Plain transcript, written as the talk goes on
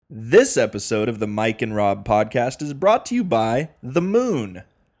This episode of the Mike and Rob podcast is brought to you by The Moon.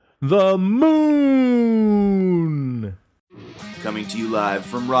 The Moon! Coming to you live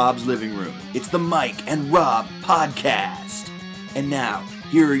from Rob's living room, it's the Mike and Rob podcast. And now,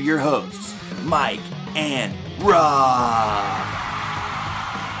 here are your hosts, Mike and Rob.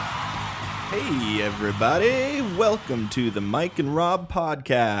 Hey, everybody. Welcome to the Mike and Rob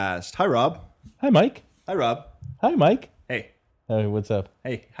podcast. Hi, Rob. Hi, Mike. Hi, Rob. Hi, Mike. Hey. Hey, what's up?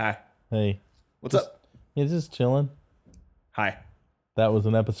 Hey. Hi. Hey. What's up? Yeah, just chilling. Hi. That was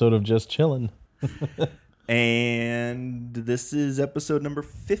an episode of Just Chilling. And this is episode number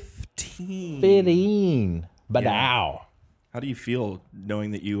 15. 15. But Yeah. ow. How do you feel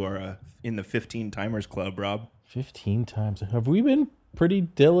knowing that you are in the 15 Timers Club, Rob? 15 times. Have we been pretty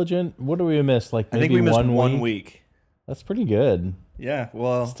diligent? What do we miss? Like I maybe think we missed one one week. That's pretty good. Yeah,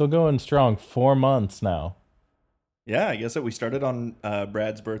 well, Still going strong. 4 months now. yeah, I guess that we started on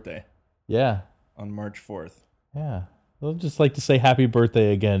Brad's birthday Yeah. on March 4th. Yeah. I'd just like to say happy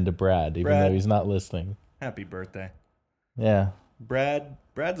birthday again to Brad, even Brad. though he's not listening. Happy birthday. Yeah.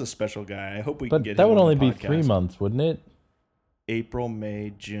 Brad's a special guy. I hope we can But get that him would on only the be 3 podcast. months, wouldn't it? April,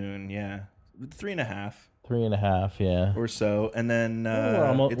 May, June, yeah. 3.5 3.5, yeah. or so. And then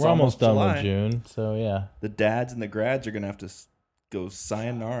we're it's almost done July. with June, so yeah. The dads and the grads are going to have to go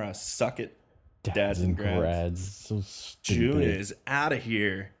sayonara. Suck it, dads and grads. So stupid. June is out of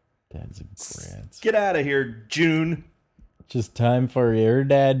here. Dads and grads. Get out of here, June. Just time for your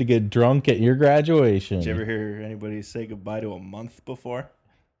dad to get drunk at your graduation. Did you ever hear anybody say goodbye to a month before?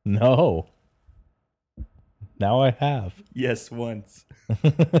 No. Now I have. Yes, once.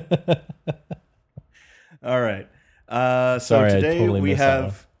 All right. So Sorry, I today totally we missed that one.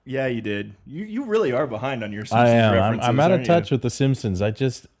 have. Yeah, you did. You really are behind on your I Simpsons am. references. I'm out of aren't touch you? with The Simpsons. I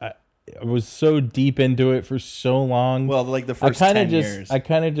was so deep into it for so long. Well, like the first 10 years. I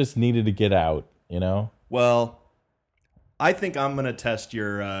kind of just needed to get out, you know? Well, I think I'm gonna test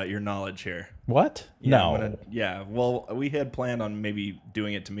your knowledge here. What? Yeah, No. yeah. Well, we had planned on maybe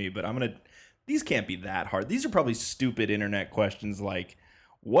doing it to me, but I'm gonna. These can't be that hard. These are probably stupid internet questions like,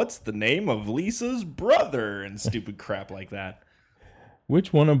 "What's the name of Lisa's brother?" and stupid crap like that.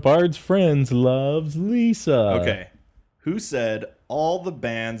 Which one of Bard's friends loves Lisa? Okay. Who said all the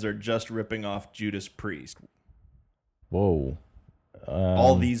bands are just ripping off Judas Priest? Whoa.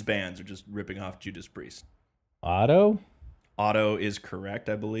 All these bands are just ripping off Judas Priest. Otto? Otto is correct,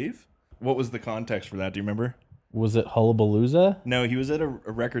 I believe. What was the context for that? Do you remember? Was it Hullabalooza? No, he was at a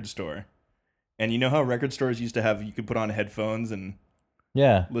record store. And you know how record stores used to have, you could put on headphones and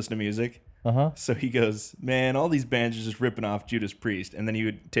Yeah. listen to music? Uh-huh. So he goes, man, all these bands are just ripping off Judas Priest. And then he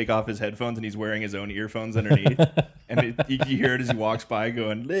would take off his headphones and he's wearing his own earphones underneath. And you can hear it as he walks by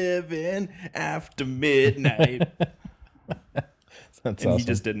going, living after midnight. That's And awesome. he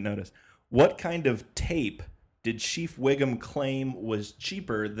just didn't notice. What kind of tape did Chief Wiggum claim was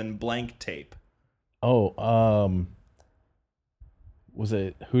cheaper than blank tape? Was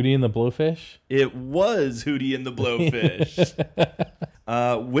it Hootie and the Blowfish? It was Hootie and the Blowfish.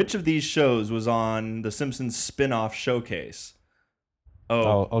 Which of these shows was on the Simpsons spin-off showcase?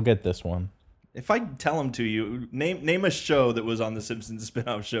 I'll get this one. If I tell them to you, name a show that was on the Simpsons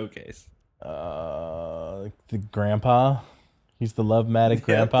spin-off showcase. The grandpa. He's the love-matic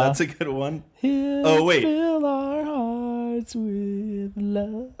grandpa. Yeah, that's a good one. He'll Oh, wait. fill our hearts with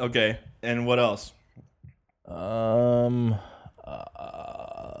love. Okay, and what else?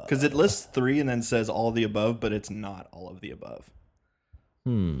 Because it lists 3 and then says all the above, but it's not all of the above.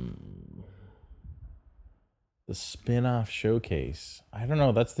 The spin-off showcase. I don't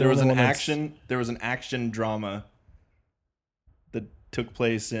know. That's the There was only an one that's- action. There was an action drama that took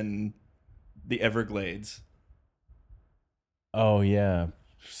place in the Everglades. Oh yeah,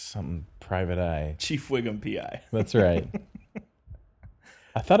 something Private Eye. Chief Wiggum PI. That's right.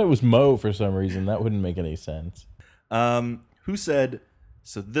 I thought it was Mo for some reason. That wouldn't make any sense. Who said?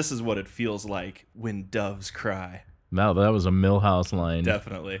 So this is what it feels like when doves cry. No, that was a Millhouse line.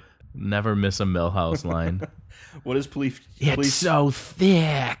 Definitely. Never miss a Millhouse line. What is police? so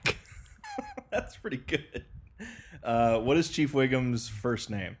thick. That's pretty good. What is Chief Wiggum's first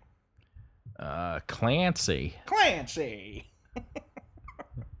name? Clancy. Clancy.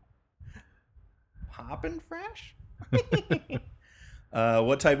 Hoppin' fresh?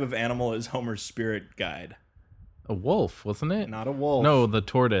 What type of animal is Homer's spirit guide? A wolf, wasn't it? Not a wolf. No, the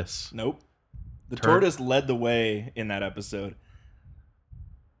tortoise. Nope. The tortoise led the way in that episode.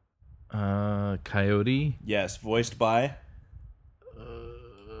 Coyote. Yes, voiced by.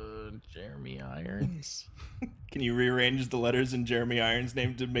 Jeremy Irons. Can you rearrange the letters in Jeremy Irons'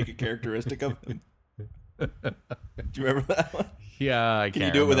 name to make a characteristic of him? Do you remember that one? Yeah, I can't. Can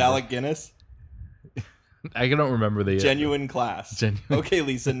you do it with remember. Alec Guinness? I don't remember the Genuine class. Genuine. Okay,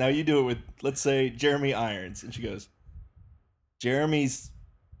 Lisa, now you do it with, let's say, Jeremy Irons. And she goes, Jeremy's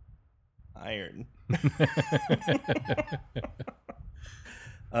iron.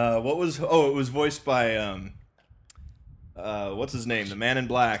 What was... Oh, it was voiced by... what's his name? The Man in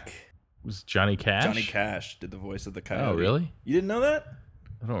Black. Was Johnny Cash? Johnny Cash did the voice of the coyote. Oh, really? You didn't know that?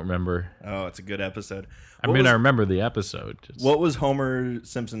 I don't remember. Oh, it's a good episode. I remember the episode. What was Homer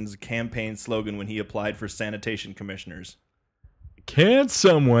Simpson's campaign slogan when he applied for sanitation commissioners? Can't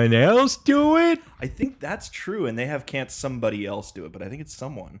someone else do it? I think that's true, and they have can't somebody else do it, but I think it's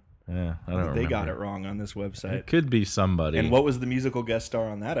someone. Yeah, I don't remember. They got it wrong on this website. It could be somebody. And what was the musical guest star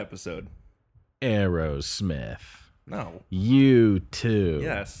on that episode? Aerosmith. No. U2.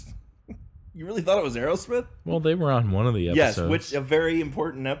 Yes. You really thought it was Aerosmith? Well, they were on one of the episodes. Yes, a very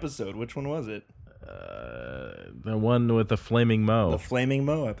important episode. Which one was it? The one with the Flaming Moe. The Flaming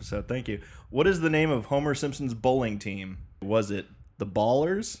Moe episode. Thank you. What is the name of Homer Simpson's bowling team? Was it the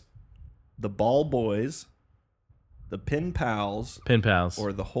Ballers, the Ball Boys, the Pin Pals,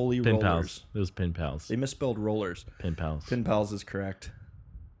 or the Holy Pin Rollers? Pals. It was Pin Pals. They misspelled rollers. Pin Pals. Pin Pals is correct.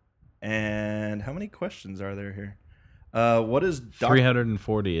 And how many questions are there here? What is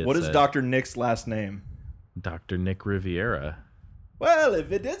 340? What is Dr. Nick's last name? Dr. Nick Riviera. Well,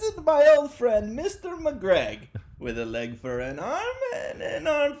 if it isn't my old friend, Mr. McGregor, with a leg for an arm and an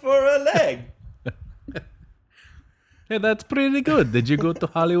arm for a leg. Hey, that's pretty good. Did you go to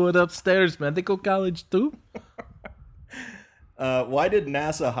Hollywood Upstairs Medical College too? Why did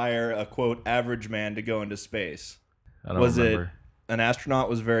NASA hire a, quote, average man to go into space? I don't remember. It an astronaut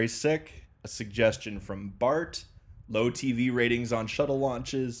was very sick, a suggestion from Bart, low TV ratings on shuttle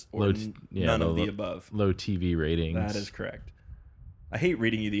launches, or none of the above? Low TV ratings. That is correct. I hate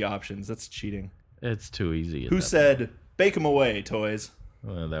reading you the options. That's cheating. It's too easy. Who said, bake 'em away, toys?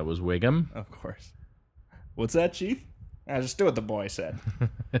 Well, that was Wiggum. Of course. What's that, Chief? Just do what the boy said.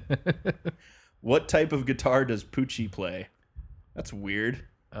 What type of guitar does Poochie play? That's weird.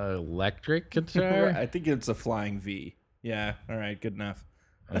 Electric guitar? I think it's a flying V. Yeah, all right, good enough.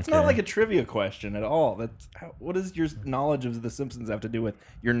 That's not like a trivia question at all. What does your knowledge of The Simpsons have to do with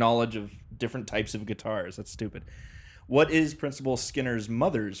your knowledge of different types of guitars? That's stupid. What is Principal Skinner's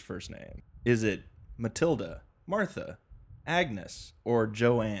mother's first name? Is it Matilda, Martha, Agnes, or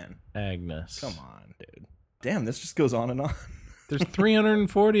Joanne? Agnes. Come on, dude. Damn, this just goes on and on. There's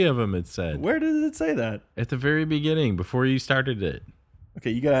 340 of them, it said. Where did it say that? At the very beginning, before you started it.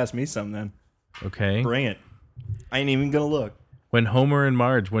 Okay, you gotta ask me some then. Okay. Bring it. I ain't even gonna look. When Homer and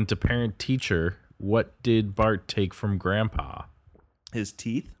Marge went to parent-teacher, what did Bart take from Grandpa? His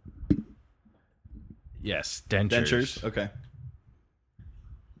teeth? Yes, dentures. Dentures, okay.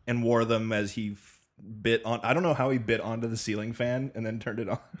 And wore them as he bit on... I don't know how he bit onto the ceiling fan and then turned it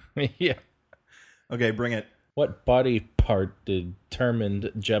on. Yeah. Okay, bring it. What body part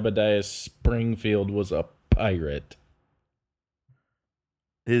determined Jebediah Springfield was a pirate?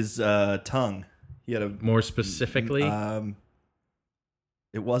 His tongue. He had a... More specifically?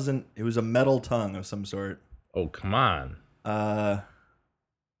 It wasn't... It was a metal tongue of some sort. Oh, come on.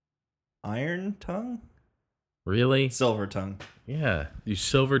 Iron tongue? Really? Silver tongue. Yeah, you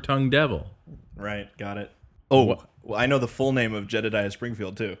silver-tongued devil. Right, got it. Oh, well, I know the full name of Jedediah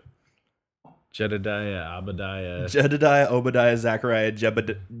Springfield, too. Jedediah, Obadiah. Jedediah, Obadiah, Zachariah,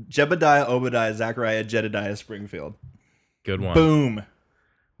 Jebediah, Obadiah, Zachariah, Jedediah Springfield. Good one. Boom.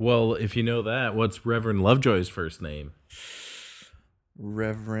 Well, if you know that, what's Reverend Lovejoy's first name?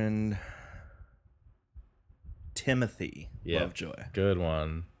 Reverend Timothy Lovejoy. Good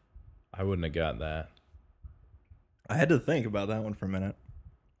one. I wouldn't have got that. I had to think about that one for a minute.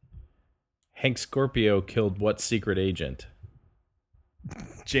 Hank Scorpio killed what secret agent?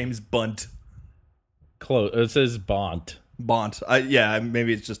 James Bunt. Close. It says Bont. Bont. Yeah,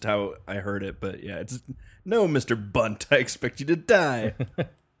 maybe it's just how I heard it, but yeah, it's no, Mr. Bunt. I expect you to die.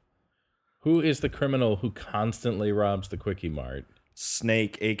 Who is the criminal who constantly robs the Quickie Mart?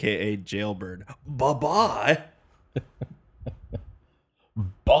 Snake, a.k.a. Jailbird. Bye-bye.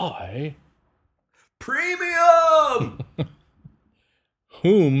 Bye. Premium!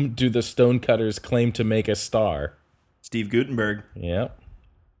 Whom do the Stonecutters claim to make a star? Steve Guttenberg. Yep.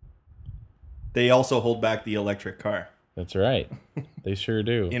 They also hold back the electric car. That's right. They sure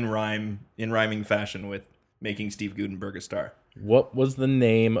do. In rhyming fashion with making Steve Guttenberg a star. What was the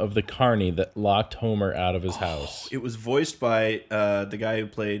name of the carny that locked Homer out of his house? It was voiced by the guy who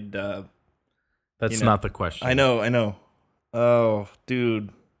played... That's not the question. I know. Oh, dude.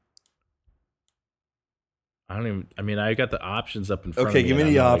 I got the options up in front of me. Okay, give me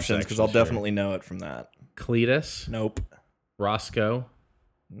the options, because I'll definitely know it from that. Cletus. Nope. Roscoe,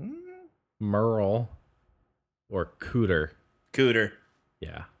 Merle, or Cooter. Cooter.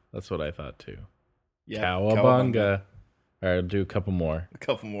 Yeah, that's what I thought too. Yeah, Cowabunga. All right, I'll do a couple more. A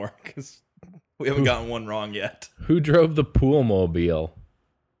couple more, because we haven't gotten one wrong yet. Who drove the pool mobile?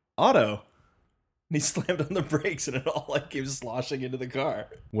 Otto. And he slammed on the brakes, and it all came sloshing into the car.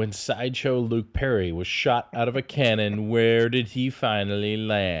 When Sideshow Luke Perry was shot out of a cannon, where did he finally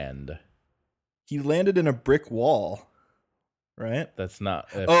land? He landed in a brick wall, right? That's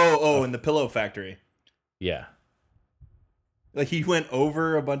not... in the Pillow Factory. Yeah. He went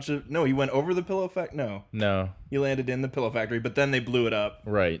over a bunch of... No, he went over the Pillow Factory. No. He landed in the Pillow Factory, but then they blew it up.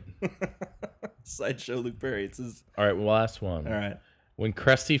 Right. Sideshow Luke Perry. All right, well, last one. All right. When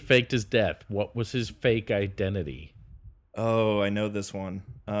Krusty faked his death, what was his fake identity? Oh, I know this one.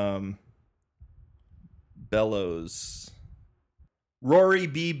 Bellows. Rory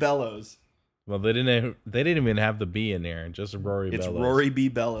B. Bellows. Well, they didn't even have the B in there. Just Rory Bellows. It's Rory B.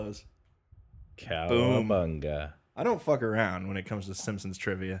 Bellows. Cowabunga. I don't fuck around when it comes to Simpsons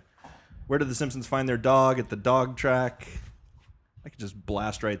trivia. Where did the Simpsons find their dog? At the dog track. I could just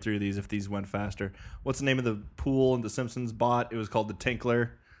blast right through these if these went faster. What's the name of the pool the Simpsons bought? It was called the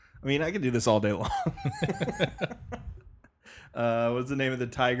Tinkler. I mean, I could do this all day long. What's the name of the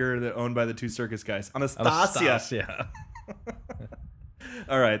tiger that owned by the two circus guys? Anastasia.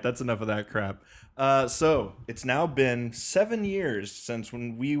 All right, that's enough of that crap. So it's now been 7 years since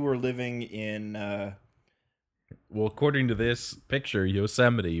when we were living in... well, according to this picture,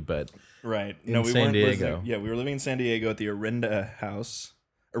 Yosemite, but... Right. In San Diego. We were living in San Diego at the Arenda house.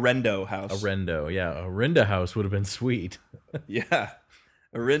 Arendo house. Arendo, yeah. Arenda house would have been sweet. Yeah.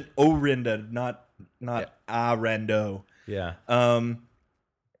 Orinda, not Arendo. Yeah.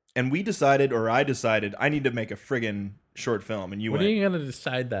 And we decided, or I decided, I need to make a friggin' short film. And when are you going to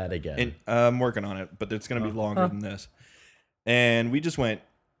decide that again? And, I'm working on it, but it's going to be longer than this. And we just went,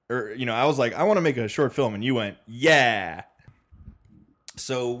 I was like, I want to make a short film. And you went, yeah.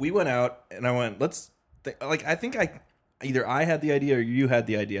 So we went out, and I went, I think either I had the idea or you had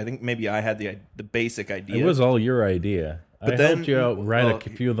the idea. I think maybe I had the basic idea. It was all your idea. But I helped you out write a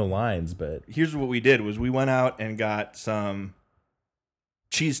few of the lines, but... Here's what we did, was we went out and got some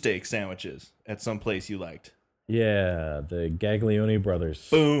cheesesteak sandwiches at some place you liked. Yeah, the Gaglione brothers.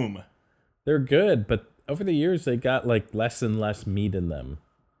 Boom. They're good, but over the years, they got, less and less meat in them.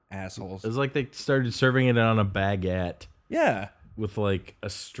 Assholes. It was like they started serving it on a baguette. Yeah. With a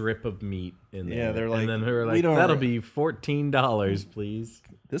strip of meat in there. Yeah, they're like, and then they were like, that'll be $14, please.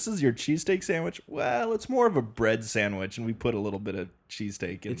 This is your cheesesteak sandwich? Well, it's more of a bread sandwich, and we put a little bit of cheesesteak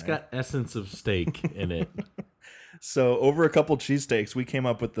in there. It's got essence of steak in it. So over a couple cheesesteaks, we came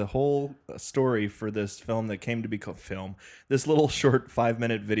up with the whole story for this film that came to be called this little short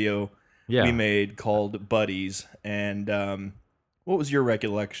 5-minute video we made called Buddies. And what was your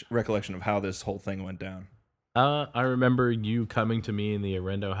recollection of how this whole thing went down? I remember you coming to me in the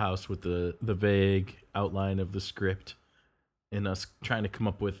Arendo house with the vague outline of the script and us trying to come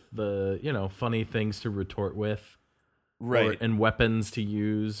up with the, funny things to retort with. Right. And weapons to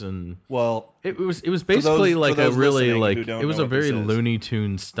use. And it was basically it was a very Looney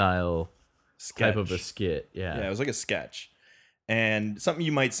Tunes style type of a skit. Yeah. Yeah, it was like a sketch. And something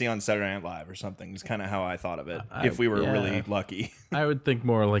you might see on Saturday Night Live or something is kind of how I thought of it, if we were really lucky. I would think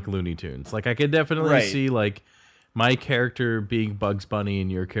more like Looney Tunes. I could definitely see, my character being Bugs Bunny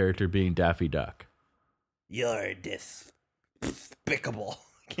and your character being Daffy Duck. You're despicable.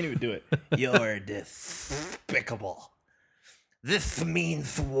 I can't even do it. You're despicable. This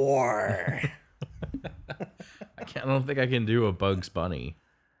means war. I don't think I can do a Bugs Bunny.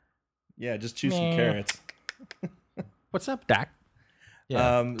 Yeah, just choose some carrots. What's up, Doc?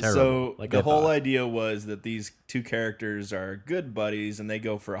 Yeah, so the whole idea was that these two characters are good buddies and they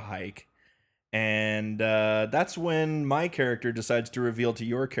go for a hike. And that's when my character decides to reveal to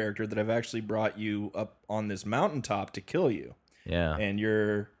your character that I've actually brought you up on this mountaintop to kill you. Yeah. And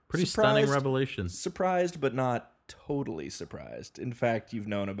you're pretty stunning revelation. Surprised, but not totally surprised. In fact, you've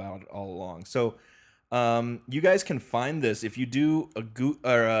known about it all along. So you guys can find this if you do a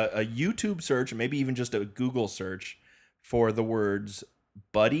YouTube search, maybe even just a Google search for the words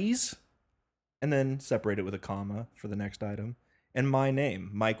buddies, and then separate it with a comma for the next item. And my name,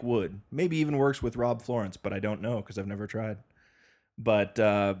 Mike Wood. Maybe even works with Rob Florence, but I don't know because I've never tried. But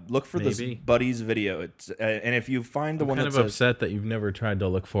look for this buddies video. It's and if you find the one that says... I'm kind of upset that you've never tried to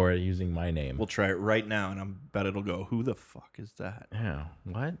look for it using my name. We'll try it right now, and I bet it'll go, who the fuck is that? Yeah,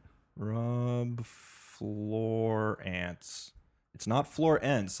 what? Rob Florence. It's not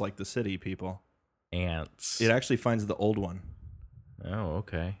Florence like the city, people. Ants. It actually finds the old one. Oh,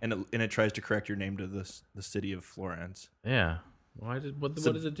 okay. And it tries to correct your name to the city of Florence. Yeah. What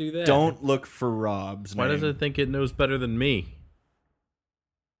does it do that? Don't look for Rob's Why name. does it think it knows better than me?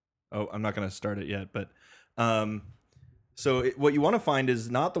 Oh, I'm not going to start it yet, but what you want to find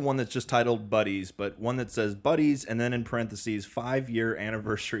is not the one that's just titled Buddies, but one that says Buddies and then in parentheses 5-year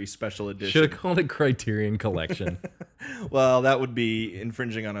anniversary special edition. Should have called it Criterion Collection. Well, that would be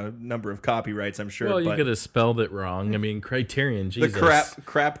infringing on a number of copyrights, I'm sure. Well, you but could have spelled it wrong. I mean, Criterion, Jesus. the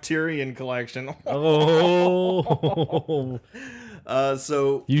Crapterion Collection. Oh.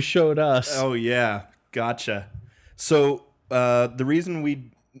 So You showed us. Oh yeah, gotcha. So the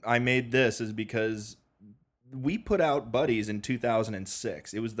reason I made this is because we put out Buddies in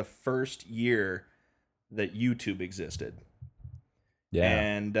 2006. It was the first year that YouTube existed. Yeah.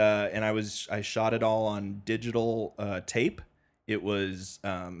 And I shot it all on digital tape. It was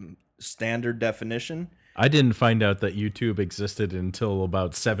standard definition. I didn't find out that YouTube existed until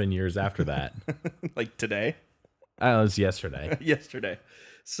about 7 years after that. Like today. It was yesterday. Yesterday.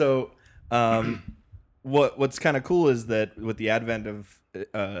 So what's kind of cool is that with the advent of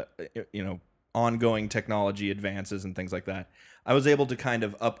ongoing technology advances and things like that, I was able to kind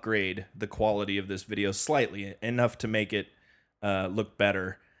of upgrade the quality of this video slightly, enough to make it look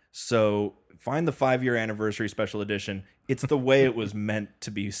better. So find the 5-year anniversary special edition. It's the way it was meant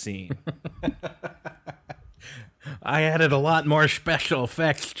to be seen. I added a lot more special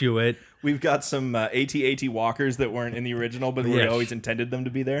effects to it. We've got some AT-AT walkers that weren't in the original, but we Yes. always intended them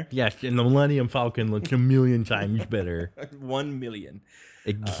to be there. Yes, and the Millennium Falcon looks a million times better. 1 million.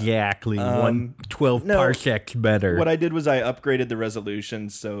 Exactly. 12 no, parsecs better. What I did was I upgraded the resolution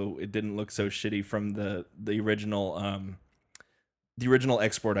so it didn't look so shitty from the original. The original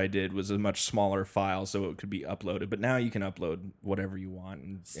export I did was a much smaller file, so it could be uploaded. But now you can upload whatever you want,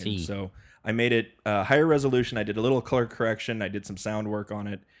 and so I made it higher resolution. I did a little color correction. I did some sound work on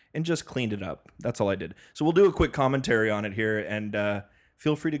it, and just cleaned it up. That's all I did. So we'll do a quick commentary on it here, and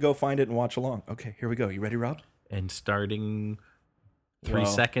feel free to go find it and watch along. Okay, here we go. You ready, Rob? And starting 3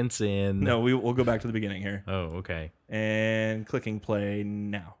 seconds in... No, we'll go back to the beginning here. Oh, okay. And clicking play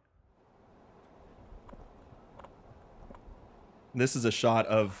now. This is a shot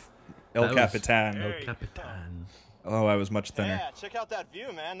of El Capitan. El Capitan. Oh, I was much thinner. Yeah, check out that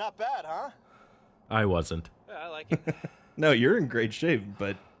view, man. Not bad, huh? I wasn't. Yeah, I like it. No, you're in great shape,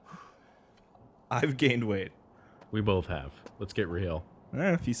 but I've gained weight. We both have. Let's get real.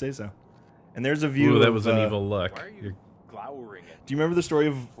 If you say so. And there's a view Ooh, that of, was an evil look. Why are you glowering at Do you remember the story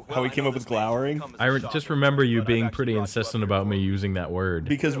of how we came up with glowering? Just remember you being pretty insistent about me using that word.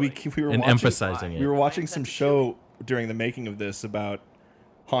 Because we were and watching, emphasizing we it. were watching some show during the making of this about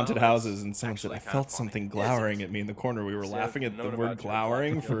haunted houses, and someone said, I felt something glowering at me in the corner. We were laughing at the word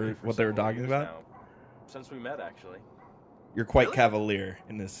glowering for what they were talking about. Since we met, actually. You're quite cavalier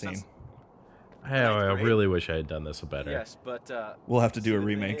in this scene. I really wish I had done this better. Yes, but We'll have to do a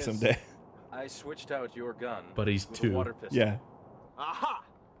remake someday. I switched out your gun. But he's with a 2. water pistol. Yeah. Aha!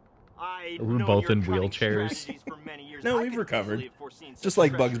 Are we both in wheelchairs? No, we've recovered. Just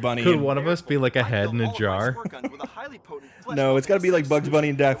like Bugs Bunny. Could and- one of us be like a head in a jar? No, it's got to be like Bugs Bunny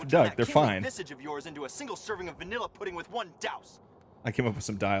and Daffy Duck. They're fine. Of yours into a single serving of vanilla pudding with one douse. I came up with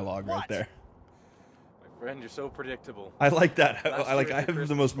some dialogue right What? there. My friend, you're so predictable. I like that. Last I like. year I at the have the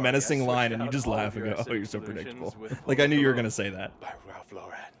Christmas most party, I menacing line, switched and you out just all laugh of and your go, "Oh, you're acidic so solutions predictable." with Like I knew you were Polo gonna say that. by Ralph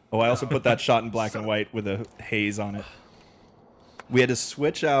Lauren. Oh, I also put that shot in black and white with a haze on it. We had to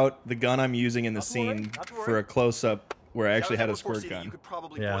switch out the gun I'm using in the scene for a close-up where I actually had a squirt gun.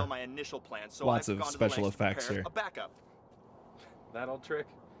 Yeah. Lots of special effects here. That old trick?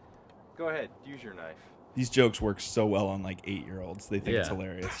 Go ahead, use your knife. These jokes work so well on like 8-year-olds. They think it's Yeah.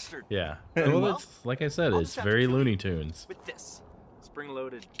 hilarious. Yeah. And Well, well, it's, like I said, I'll it's just have to very kill Looney you. Tunes. With this. Spring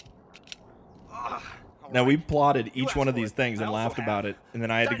loaded. Now we plotted each asked one of for these it. things I and also laughed have about it, and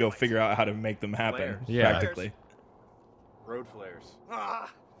then I had to go dynamite. figure out how to make them happen Flares. Yeah. practically. Road flares.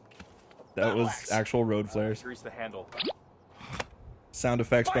 That was actual road flares. Grease the handle. Sound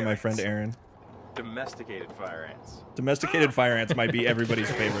effects by my Fire friend ants. Aaron. Domesticated fire ants. Domesticated fire ants might be everybody's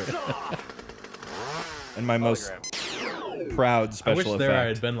favorite. And my most Hologram. proud I special wish there I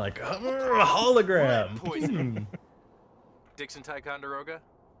effect. had been like, a hologram. Poison. Dixon Ticonderoga?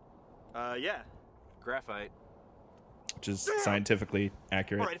 Yeah. Graphite. Which is scientifically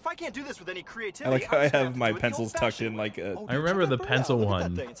accurate. All right, if I can't do this with any I creativity, like how I'm I just gonna have to my do it the pencils tucked in old-fashioned like a. way. I remember the Check that pencil out. Look at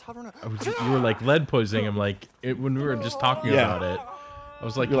one. that thing. It's hovering You were like lead poisoning. I'm like, when we were just talking Yeah. about it, I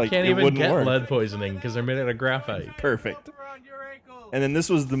was like, You're you like, can't it even wouldn't get work. lead poisoning because they're made out of graphite. Perfect. And then this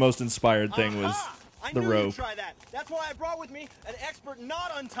was the most inspired thing was I the knew rope. you'd try that. That's why I brought with me an expert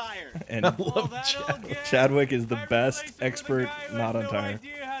knot untire. And love Chadwick is the best expert knot untire.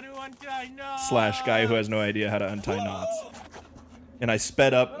 Slash guy who has no idea how to untie knots. And I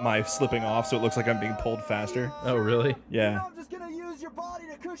sped up my slipping off so it looks like I'm being pulled faster. Oh, really? Yeah. I'm just gonna use your body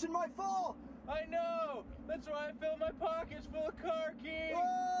to cushion my fall. I know. That's why I filled my pockets full of car keys.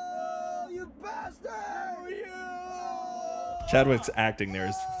 Oh, you bastard! Chadwick's acting there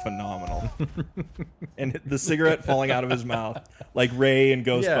is phenomenal. And the cigarette falling out of his mouth, like Ray and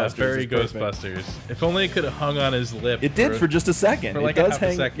Ghostbusters. Yeah, very is perfect. Ghostbusters. If only it could have hung on his lip. It did for just a second. for like it a does half a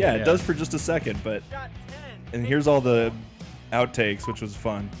hang. second, yeah, yeah. it does for just a second. But Shot 10. and here's all the outtakes, which was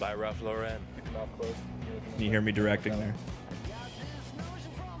fun. By Ralph Lauren. Mouth closed. Can you hear me directing there?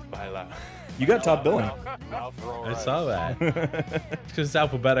 By Loud. You got top billing. Ralph Lauren. I saw that. Because it's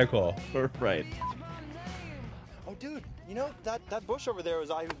alphabetical. Right. Oh, dude, you know that bush over there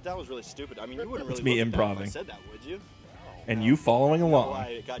that was really stupid. I mean, you wouldn't really. It's me look at that if I improving. said that, would you? And you following along,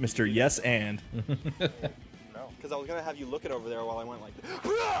 I got you to Mr. do Yes that. and. Because I was gonna have you look it over there while I went like.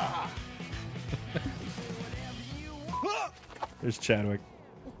 There's Chadwick.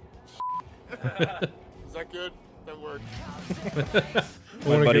 Is that good? That worked. I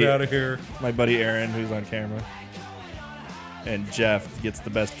want to buddy- get out of here. My buddy Aaron, who's on camera. And Jeff gets the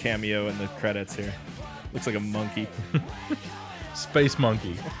best cameo in the credits here. Looks like a monkey. Space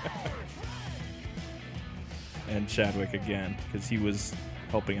Monkey. And Chadwick again, because he was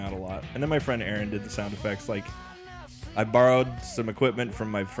helping out a lot. And then my friend Aaron did the sound effects. Like, I borrowed some equipment from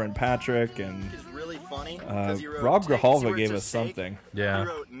my friend Patrick, and Is really funny. 'cause he wrote, Rob "Take Grijalva sorts gave of us steak." something. Yeah. He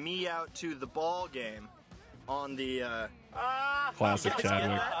wrote me out to the ball game on the. Classic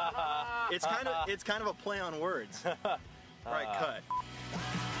Chadwick. It's kind of a play on words. Right, cut.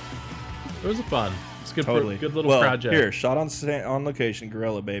 It was fun. It's good. Totally. Good little well, project. Here, shot on location,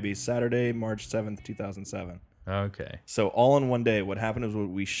 Gorilla Baby, Saturday, March 7th, 2007. Okay. So all in one day. What happened is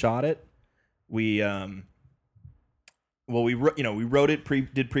when we shot it, we we wrote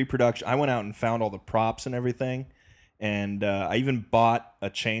it, did pre-production. I went out and found all the props and everything, and I even bought a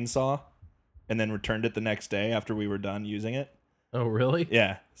chainsaw, and then returned it the next day after we were done using it. Oh, really?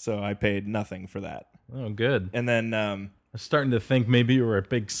 Yeah, so I paid nothing for that. Oh, good. And then I'm starting to think maybe you were a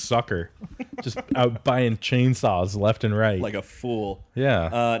big sucker, just out buying chainsaws left and right. like a fool.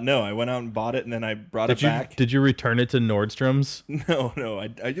 Yeah. No, I went out and bought it, and then I brought it back. Did you return it to Nordstrom's? No,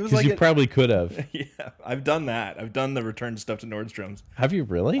 it was Because like you probably could have. yeah, I've done that. I've done the return stuff to Nordstrom's. Have you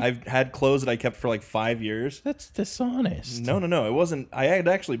really? I've had clothes that I kept for like 5 years. That's dishonest. No, it wasn't. I had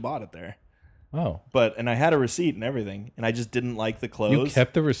actually bought it there, Oh. and I had a receipt and everything, and I just didn't like the You clothes.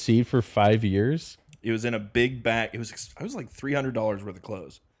 kept the receipt for 5 years? It was in a big bag. I was like $300 worth of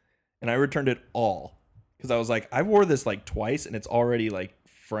clothes, and I returned it all because I was like, I wore this like twice, and it's already like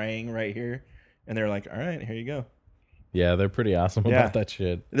fraying right here. And they're like, all right, here you go. Yeah, they're pretty awesome Yeah. about that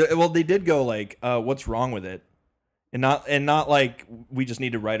shit. Well, they did go like, what's wrong with it? And not like we just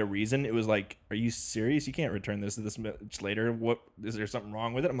need to write a reason. It was like, are you serious? You can't return this much later. What is there something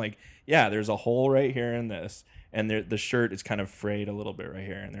wrong with it? I'm like, yeah, there's a hole right here in this, and the shirt is kind of frayed a little bit right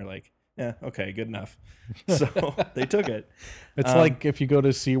here. And they're like, yeah, okay, good enough. So they took it. It's like if you go to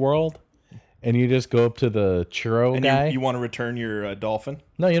SeaWorld and you just go up to the churro And guy. you want to return your dolphin?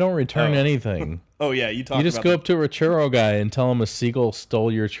 No, you don't return anything. Oh yeah, you talk. You just about go up to a churro guy and tell him a seagull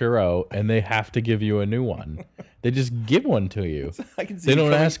stole your churro, and they have to give you a new one. They just give one to you. I can see They you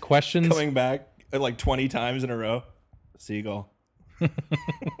don't ask questions. coming back like 20 times in a row. Seagull.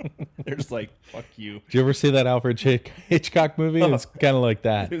 They're just like, fuck you. Did you ever see that Alfred Hitchcock movie? It's kind of like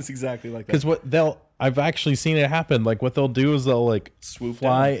that. It was exactly like that. Because I've actually seen it happen. Like what they'll do is they'll like Swoop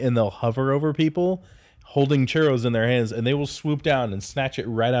fly down. and they'll hover over people, holding churros in their hands, and they will swoop down and snatch it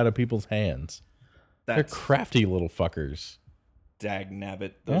right out of people's hands. They're That's crafty little fuckers. dag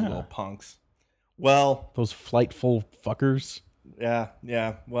nabbit, those Yeah. little punks. Well, Those flightful fuckers.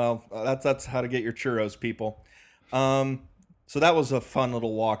 yeah. Well, that's how to get your churros, people. So that was a fun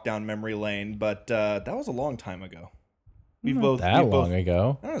little walk down memory lane, but that was a long time ago. We've Not both that we've long both,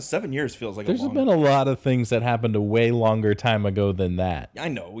 ago. I don't know. 7 years feels like There's a long. been a lot of things that happened a way longer time ago than that. I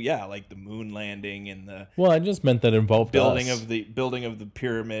know, yeah, like the moon landing and the Well, I just meant that involved building us. of the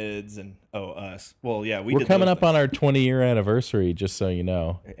pyramids and us. Well, yeah, We're did coming those up on our 20-year anniversary, just so you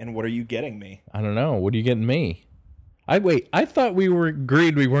know. things. And what are you getting me? I don't know. What are you getting me? I thought we were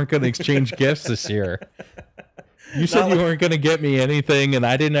agreed we weren't going to exchange gifts this year. You said you weren't going to get me anything, and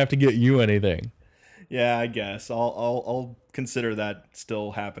I didn't have to get you anything. Yeah, I guess I'll consider that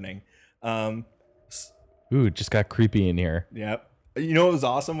still happening. Ooh, it just got creepy in here. Yep. You know what was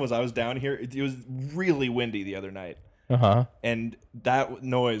awesome was I was down here. It was really windy the other night, Uh-huh. and that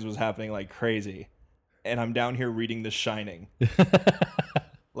noise was happening like crazy. and I'm down here reading The Shining.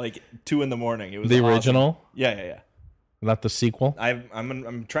 Like 2 a.m. It was the awesome. original, Yeah. not the sequel.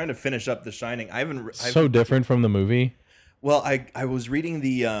 I'm trying to finish up The Shining. So different from the movie. Well, I was reading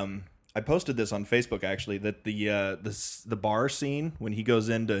the I posted this on Facebook actually, that the bar scene when he goes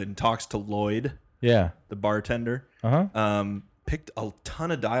in and talks to Lloyd, Yeah. the bartender, picked a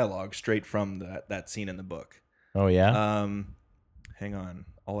ton of dialogue straight from that scene in the book. Oh yeah. Hang on,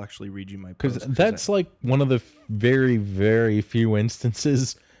 I'll actually read you my Because post. that's like one of the very, very few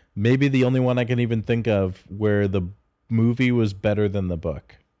instances, maybe the only one I can even think of, where the movie was better than the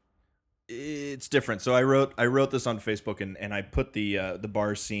book. It's different. So I wrote this on Facebook and I put the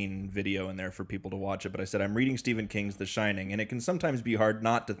bar scene video in there for people to watch it. But I said I'm reading Stephen King's The Shining, and it can sometimes be hard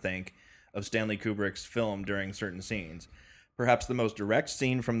not to think of Stanley Kubrick's film during certain scenes. Perhaps the most direct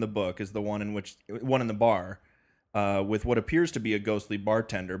scene from the book is the one in the bar. With what appears to be a ghostly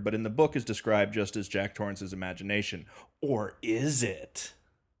bartender, but in the book is described just as Jack Torrance's imagination. Or is it?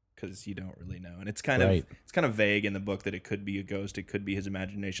 Because you don't really know. And it's kind of vague in the book that it could be a ghost. It could be his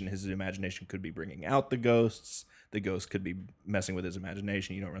imagination. His imagination could be bringing out the ghosts. The ghost could be messing with his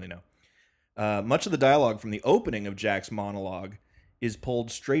imagination. You don't really know. Much of the dialogue from the opening of Jack's monologue is pulled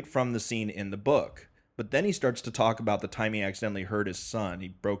straight from the scene in the book. But then he starts to talk about the time he accidentally hurt his son. He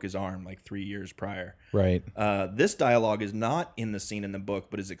broke his arm like 3 years prior. Right. This dialogue is not in the scene in the book,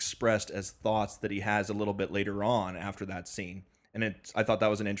 but is expressed as thoughts that he has a little bit later on after that scene. And I thought that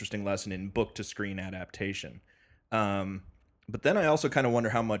was an interesting lesson in book-to-screen adaptation. But then I also kind of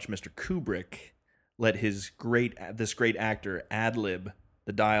wonder how much Mr. Kubrick let this great actor ad-lib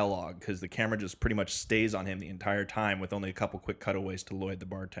the dialogue, because the camera just pretty much stays on him the entire time with only a couple quick cutaways to Lloyd, the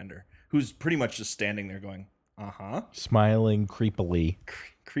bartender, who's pretty much just standing there going, smiling creepily.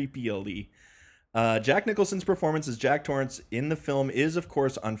 Creepily. Jack Nicholson's performance as Jack Torrance in the film is, of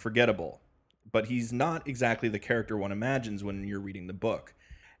course, unforgettable, but he's not exactly the character one imagines when you're reading the book.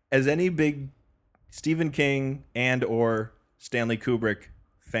 As any big Stephen King and or Stanley Kubrick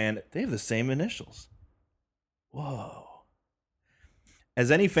fan, they have the same initials. Whoa. As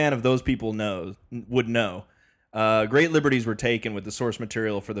any fan of those people would know, great liberties were taken with the source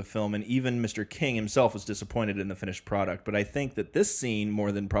material for the film, and even Mr. King himself was disappointed in the finished product. But I think that this scene,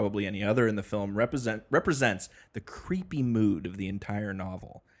 more than probably any other in the film, represents the creepy mood of the entire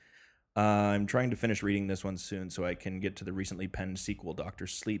novel. I'm trying to finish reading this one soon so I can get to the recently penned sequel, Dr.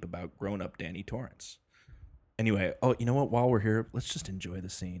 Sleep, about grown-up Danny Torrance. Anyway, you know what? While we're here, let's just enjoy the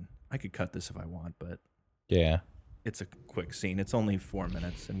scene. I could cut this if I want, but Yeah. it's a quick scene. It's only 4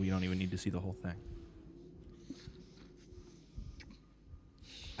 minutes, and we don't even need to see the whole thing.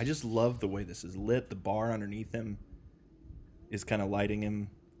 I just love the way this is lit. The bar underneath him is kind of lighting him.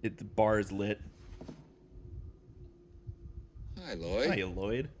 The bar is lit. Hi, Lloyd. Hiya,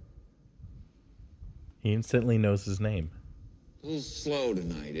 Lloyd. He instantly knows his name. A little slow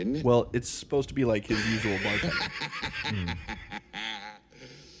tonight, isn't it? Well, it's supposed to be like his usual bartender.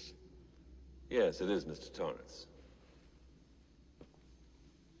 Yes, it is, Mr. Torrance.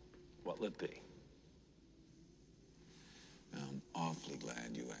 What lit thee? I'm awfully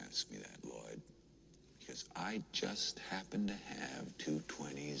glad you asked me that, Lloyd. Because I just happen to have 2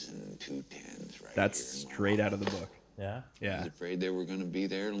 20s and 2 10s right That's here in my straight out of the office. book. Yeah. I Yeah. was afraid they were going to be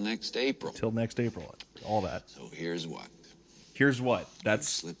there till next April. Till next April. All that. So here's what. Here's what. You That's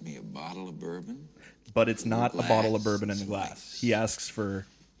slip me a bottle of bourbon. but it's not a bottle of glass. bourbon in the It's glass. nice. He asks for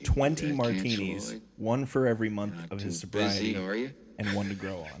You can 20 do that, can't you, martinis, Lloyd? one for every month Not of too his sobriety, busy, are you? and one to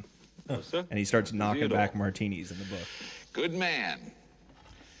grow on. No, sir. And he starts Not busy knocking at back all. martinis in the book. Good man.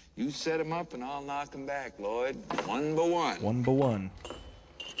 You set 'em up and I'll knock 'em back, Lloyd. One by one. One by one.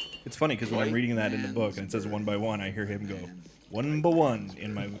 It's funny because when I'm White reading that in the man's book and it says one by one, I hear him go one by one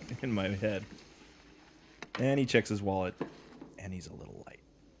in my head. And he checks his wallet, and he's a little light.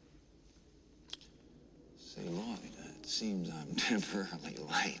 Say, Lloyd, it seems I'm temporarily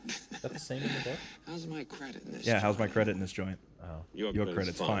light. Is that the same in the book? How's my credit in this? Yeah, how's my joint? credit in this joint? Oh. Your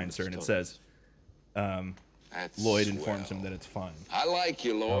credit's fine, sir. And it Mr. says, That's Lloyd informs him swell. that it's fine. I like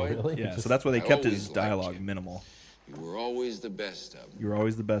you, Oh, Lloyd. really? Yeah, so that's why they I kept always his liked dialogue you. minimal. You were always the best of 'em. You were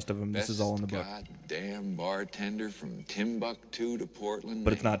always the best of them. This is all in the book. Goddamn bartender from Timbuktu to Portland.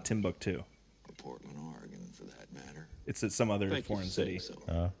 But it's Maine. not Timbuktu. Or Portland, Oregon, for that matter. It's at some other Thank you foreign for saying city.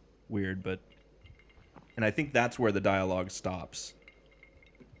 so. Weird, but... And I think that's where the dialogue stops.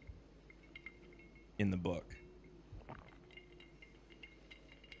 In the book.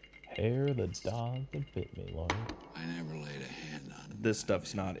 Hair the dog that bit me, Lloyd. I never laid a hand on him. This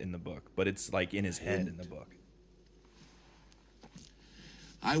stuff's not in the book, but it's like in his head in the book.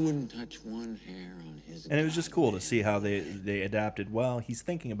 I wouldn't touch one hair on his. And it was just cool to see how they adapted. Well, he's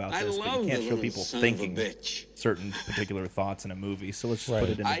thinking about this, but you can't show people thinking certain particular thoughts in a movie. So let's just put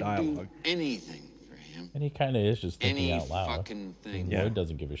it into dialogue. I'd do anything for him. And he kind of is just thinking out loud. Fucking thing. Yeah. Lloyd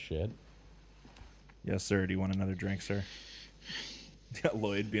doesn't give a shit. Yes, sir. Do you want another drink, sir? Got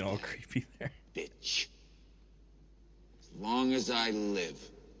Lloyd being all creepy there. Bitch. As long as I live,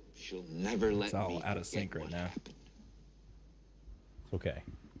 she'll never let It's all me out of sync right now. Happened. Okay.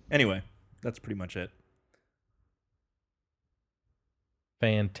 Anyway, that's pretty much it.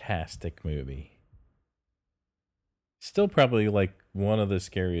 Fantastic movie. Still probably like one of the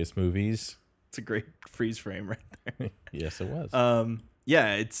scariest movies. It's a great freeze frame right there. Yes, it was.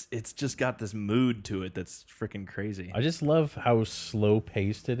 Yeah, it's just got this mood to it that's freaking crazy. I just love how slow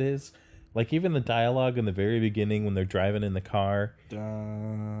paced it is. Like even the dialogue in the very beginning when they're driving in the car.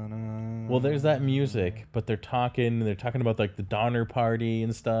 Well, there's that music, but they're talking about like the Donner Party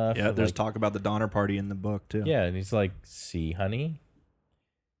and stuff. Yeah, there's like, talk about the Donner Party in the book too. Yeah, and he's like, "See, honey,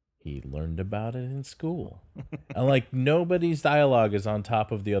 he learned about it in school." And like nobody's dialogue is on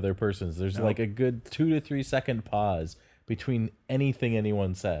top of the other person's. There's like a good 2 to 3 second pause between anything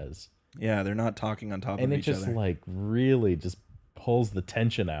anyone says. Yeah, they're not talking on top of each other. And it just like really just pulls the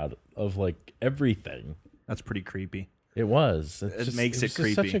tension out of like everything. That's pretty creepy. It was. It makes it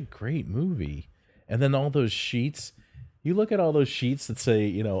creepy. Such a great movie. And then all those sheets. You look at all those sheets that say,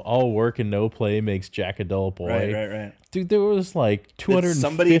 you know, all work and no play makes Jack a dull boy. Right. Dude, there was like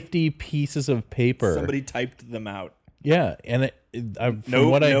 250 pieces of paper. Somebody typed them out. Yeah, and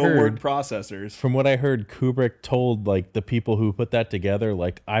No word processors. From what I heard, Kubrick told like the people who put that together,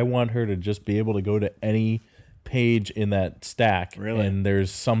 like, I want her to just be able to go to any page in that stack, Really? and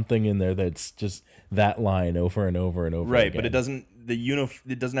there's something in there that's just that line over and over and over. Right, again. but it doesn't.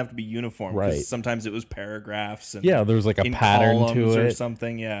 It doesn't have to be uniform. 'Cause Right. sometimes it was paragraphs. And yeah, there was like a in pattern to columns or it.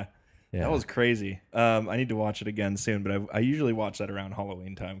 something. Yeah. Yeah. That was crazy. I need to watch it again soon, but I usually watch that around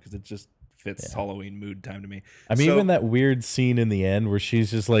Halloween time because it just fits Halloween mood time to me. I mean, even that weird scene in the end where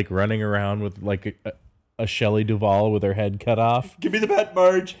she's just like running around with like a Shelley Duvall with her head cut off. Give me the bat,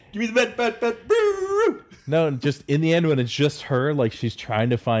 Marge. Give me the bat. Boo! No, just in the end when it's just her, like she's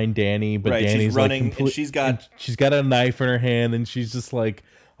trying to find Danny, but Right, Danny's she's running, like and she's got a knife in her hand, and she's just like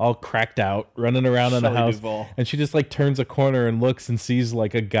all cracked out, running around in the Shelley house. Duvall. And she just like turns a corner and looks and sees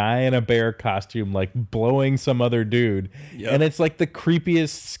like a guy in a bear costume like blowing some other dude. Yep. And it's like the creepiest,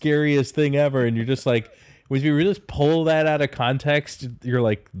 scariest thing ever. And you're just like, if you really just pull that out of context, you're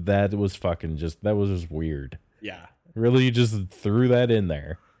like, that was just weird. Yeah. Really, you just threw that in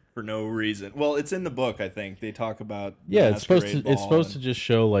there. For no reason. Well, it's in the book, I think. They talk about the it's supposed masquerade to just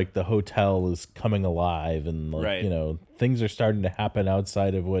show like the hotel is coming alive and like Right. you know, things are starting to happen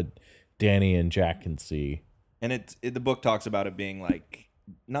outside of what Danny and Jack can see. And the book talks about it being like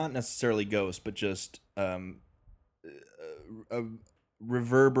not necessarily ghosts, but just a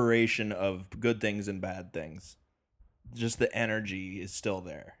reverberation of good things and bad things. Just the energy is still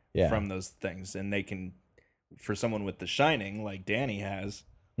there from those things, and they can, for someone with The Shining like Danny has.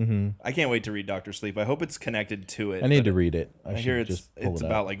 Mm-hmm. I can't wait to read Dr. Sleep. I hope it's connected to it. I need to read it. I hear it's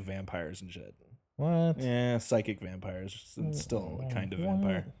about like vampires and shit. What? Yeah, psychic vampires. It's still a kind of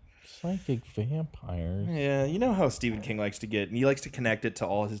vampire. Psychic vampires. Yeah, you know how Stephen King likes to he likes to connect it to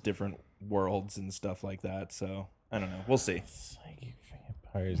all his different worlds and stuff like that. So I don't know. We'll see. Psychic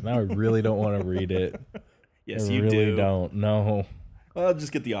vampires. Now I really don't want to read it. Yes, I you really do. don't. No. Well, I'll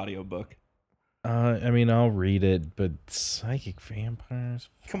just get the audiobook. I mean, I'll read it, but psychic vampires.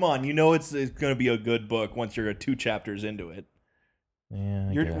 Come on, you know it's going to be a good book once you're 2 chapters into it. Yeah.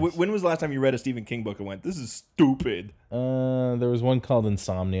 I guess. When was the last time you read a Stephen King book and went, "This is stupid"? There was one called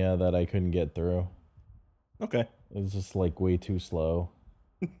Insomnia that I couldn't get through. Okay. It was just like way too slow.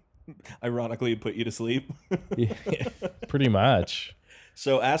 Ironically, it put you to sleep. Yeah, pretty much.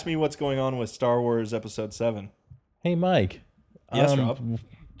 So, ask me what's going on with Star Wars Episode 7. Hey, Mike. Yes, Rob.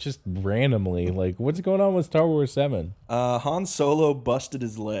 Just randomly, like, what's going on with Star Wars 7? Han Solo busted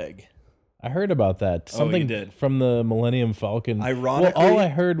his leg. I heard about that. Something you did? From the Millennium Falcon. Ironically, well, all I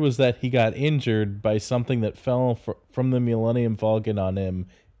heard was that he got injured by something that fell from the Millennium Falcon on him,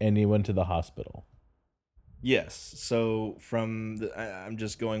 and he went to the hospital. Yes. So I'm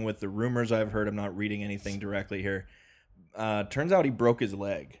just going with the rumors I've heard. I'm not reading anything directly here. Turns out he broke his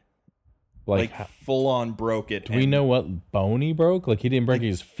leg. Like full on broke it. Do we know what bone he broke? Like he didn't break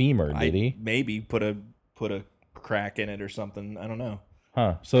his femur, did he? Maybe put a crack in it or something. I don't know.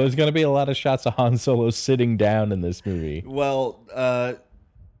 Huh. So there's going to be a lot of shots of Han Solo sitting down in this movie. Well,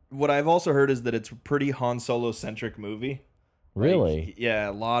 what I've also heard is that it's a pretty Han Solo centric movie. Really? Like, yeah,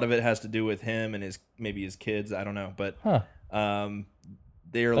 a lot of it has to do with him and his kids. I don't know, but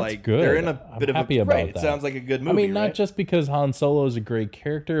they're That's like good. they're in a I'm bit of happy a about right. It that. sounds like a good movie. I mean, not right? just because Han Solo is a great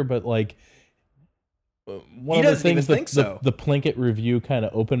character, but like one He of the doesn't even things think that so. the Plinkett review kind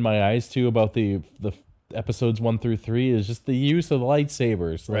of opened my eyes to about the episodes 1 through 3 is just the use of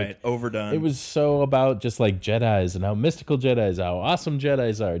lightsabers. Like, Right, overdone. It was so about just like Jedis and how mystical Jedis, how awesome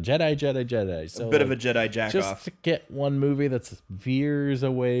Jedis are. Jedi. So a bit of like, a Jedi jack just off. to get one movie that veers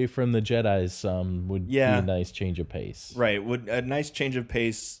away from the Jedis some would be a nice change of pace. Right, would a nice change of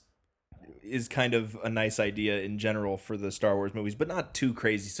pace is kind of a nice idea in general for the Star Wars movies, but not too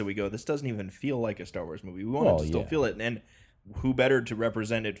crazy. So we go, this doesn't even feel like a Star Wars movie. We want it to still feel it, and who better to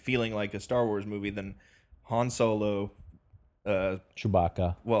represent it feeling like a Star Wars movie than Han Solo,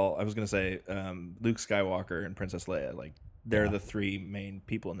 Chewbacca. Well, I was gonna say Luke Skywalker and Princess Leia. Like they're the three main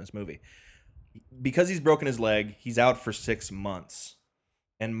people in this movie. Because he's broken his leg, he's out for 6 months.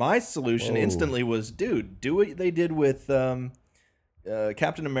 And my solution instantly was, dude, do what they did with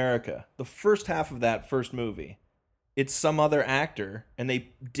Captain America. The first half of that first movie, it's some other actor, and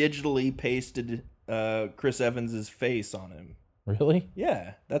they digitally pasted Chris Evans's face on him. Really?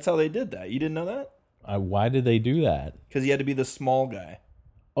 Yeah, that's how they did that. You didn't know that? Why did they do that? Because he had to be the small guy.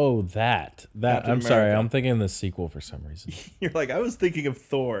 Oh, that. Captain I'm sorry. America. I'm thinking the sequel for some reason. You're like, I was thinking of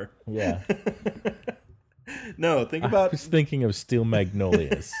Thor. Yeah. No, think I about was thinking of Steel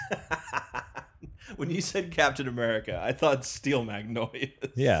Magnolias. when you said Captain America, I thought Steel Magnolias.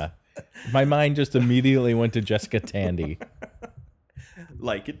 Yeah. My mind just immediately went to Jessica Tandy.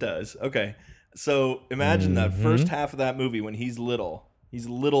 Like it does. Okay. So imagine that first half of that movie when he's little. He's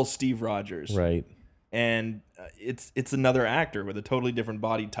little Steve Rogers. Right. And it's another actor with a totally different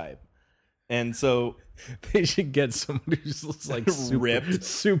body type. And so They should get someone who's just like Ripped.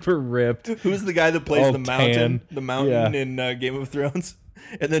 super ripped. who's the guy that plays All the mountain? tan. The mountain Yeah. in Game of Thrones?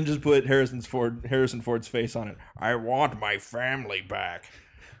 And then just put Harrison Ford's face on it. I want my family back.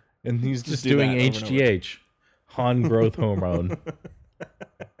 And he's just do doing that over and over. HGH, Han growth hormone.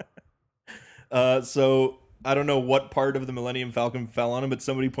 So I don't know what part of the Millennium Falcon fell on him, but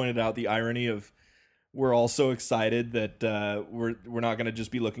somebody pointed out the irony of we're all so excited that we're not going to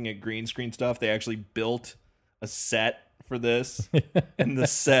just be looking at green screen stuff. They actually built a set for this, and the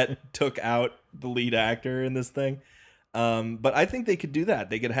set took out the lead actor in this thing. But I think they could do that.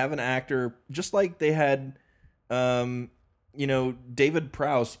 They could have an actor just like they had, David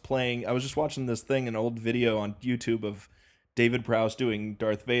Prowse playing. I was just watching this thing, an old video on YouTube of David Prowse doing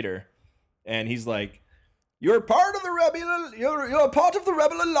Darth Vader, and he's like, "You're part of the rebel. You're part of the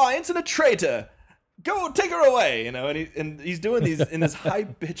Rebel Alliance and a traitor. Go take her away." And he's doing these in this high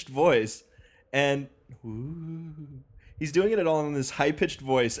pitched voice, and he's doing it all in this high pitched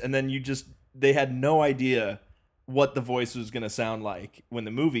voice, and then they had no idea what the voice was going to sound like when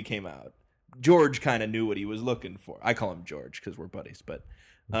the movie came out. George kind of knew what he was looking for. I call him George because we're buddies, but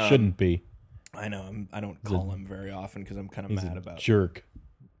Shouldn't be. I know I don't call him very often because I'm kind of He's mad a about jerk.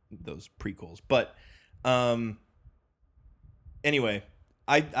 those prequels. But anyway,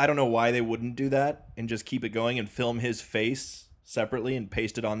 I don't know why they wouldn't do that and just keep it going and film his face separately and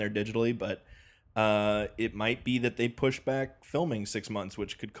paste it on there digitally. But it might be that they push back filming 6 months,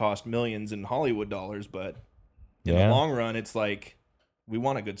 which could cost millions in Hollywood dollars. But in the long run, it's like, we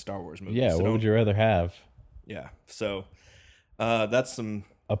want a good Star Wars movie. Yeah, so what would you rather have? Yeah, so that's some.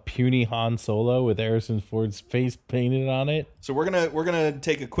 A puny Han Solo with Harrison Ford's face painted on it? So we're gonna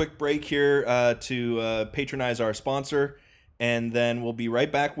take a quick break here to patronize our sponsor, and then we'll be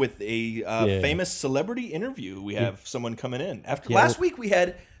right back with a famous celebrity interview. We have someone coming in. After last week, we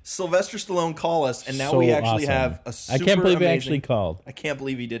had Sylvester Stallone call us, and now So we actually awesome. have a super I can't believe amazing, he actually called. I can't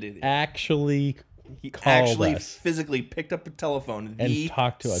believe he did it. He Called actually us. physically picked up the telephone. And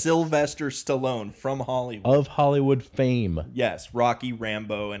talked to us. Sylvester Stallone from Hollywood. Of Hollywood fame. Yes, Rocky,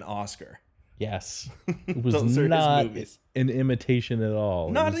 Rambo, and Oscar. Yes. It was Those are his not movies. an imitation at all.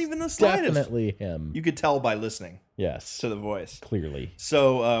 It Not was even the slightest. Definitely him. You could tell by listening Yes. to the voice. Clearly.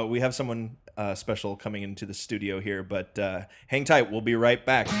 So we have someone special coming into the studio here, but hang tight. We'll be right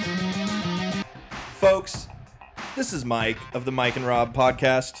back. Folks, this is Mike of the Mike and Rob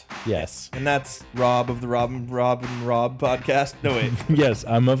podcast. Yes. And that's Rob of the Rob and Rob podcast. No, wait. Yes,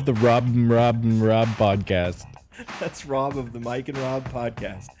 I'm of the Rob podcast. That's Rob of the Mike and Rob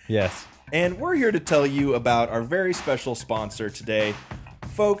podcast. Yes. And we're here to tell you about our very special sponsor today.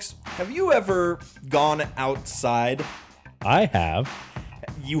 Folks, have you ever gone outside? I have.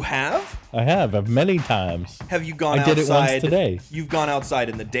 You have? I have many times. Have you gone I outside? did it once today. You've gone outside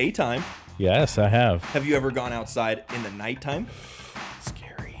in the daytime. Yes, I have. Have you ever gone outside in the nighttime?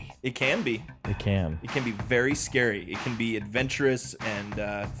 Scary. It can be. It can. It can be very scary. It can be adventurous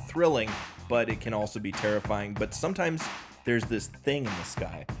and thrilling, but it can also be terrifying. But sometimes there's this thing in the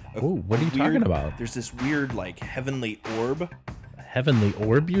sky. Ooh, what are you talking about? There's this weird, like, heavenly orb. A heavenly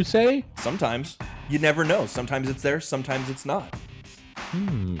orb, you say? Sometimes. You never know. Sometimes it's there, sometimes it's not.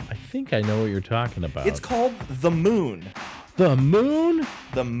 I think I know what you're talking about. It's called the moon. The moon?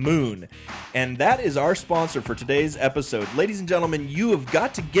 The moon. And that is our sponsor for today's episode. Ladies and gentlemen, you have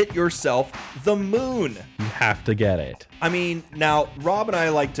got to get yourself the moon. You have to get it. I mean, now, Rob and I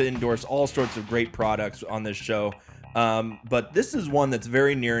like to endorse all sorts of great products on this show, but this is one that's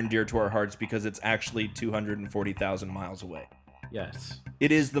very near and dear to our hearts because it's actually 240,000 miles away. Yes.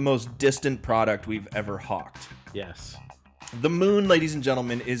 It is the most distant product we've ever hawked. Yes. The moon, ladies and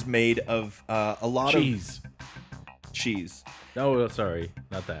gentlemen, is made of a lot of... Cheese. Oh, sorry.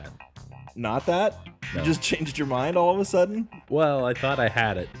 Not that. Not that? No. You just changed your mind all of a sudden? Well, I thought I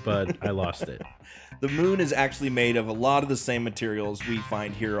had it, but I lost it. The moon is actually made of a lot of the same materials we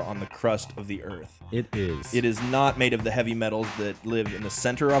find here on the crust of the Earth. It is. It is not made of the heavy metals that live in the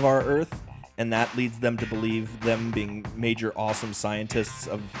center of our Earth, and that leads them to believe, them being major awesome scientists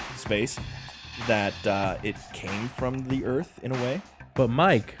of space, that it came from the Earth in a way. But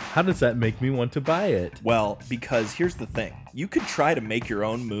Mike, how does that make me want to buy it? Well, because here's the thing. You could try to make your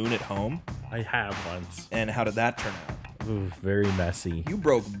own moon at home. I have once. And how did that turn out? Ooh, very messy. You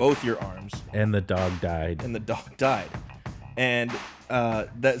broke both your arms. And the dog died. And the dog died. And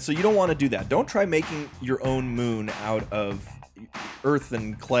so you don't want to do that. Don't try making your own moon out of earth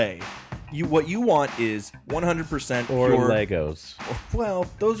and clay. What you want is 100% or pure Legos. Well,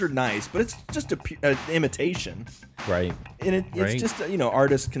 those are nice, but it's just an imitation. Right. And it's just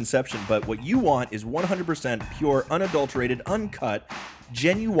artist conception. But what you want is 100% pure, unadulterated, uncut,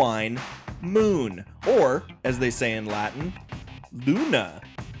 genuine moon, or as they say in Latin, luna.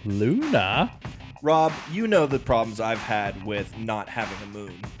 Luna? Rob, you know the problems I've had with not having a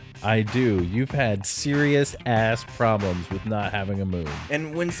moon. I do. You've had serious ass problems with not having a moon.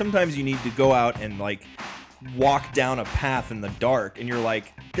 And when sometimes you need to go out and like walk down a path in the dark and you're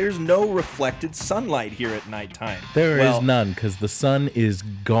like, there's no reflected sunlight here at nighttime. There is none because the sun is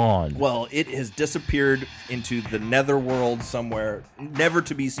gone. Well, it has disappeared into the netherworld somewhere, never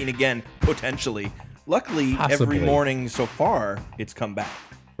to be seen again, potentially. Luckily, Possibly. every morning so far, it's come back.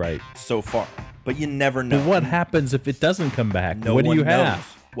 Right. So far. But you never know. But what happens if it doesn't come back? No what do one you have? knows.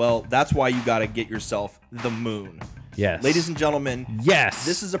 Well, that's why you got to get yourself the moon. Yes. Ladies and gentlemen, yes.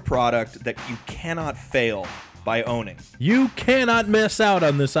 This is a product that you cannot fail by owning. You cannot miss out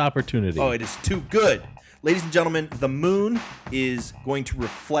on this opportunity. Oh, it is too good. Ladies and gentlemen, the moon is going to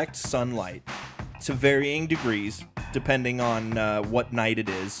reflect sunlight to varying degrees, depending on what night it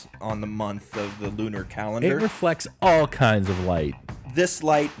is on the month of the lunar calendar. It reflects all kinds of light. This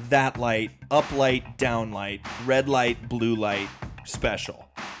light, that light, up light, down light, red light, blue light, special.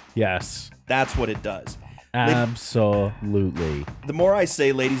 Yes. That's what it does. Absolutely. The more I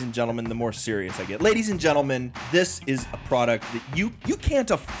say, ladies and gentlemen, the more serious I get. Ladies and gentlemen, this is a product that you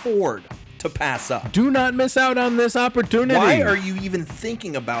can't afford to pass up. Do not miss out on this opportunity. Why are you even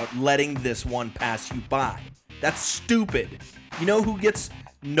thinking about letting this one pass you by? That's stupid. You know who gets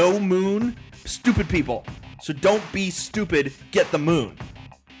no moon? Stupid people. So don't be stupid. Get the moon.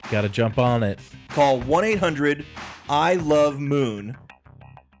 Gotta jump on it. Call 1-800-I-LOVE-MOON.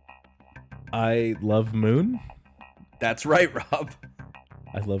 I love moon? That's right, Rob.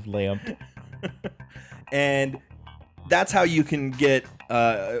 I love lamp. And that's how you can get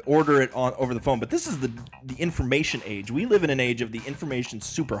order it on over the phone. But this is the information age. We live in an age of the information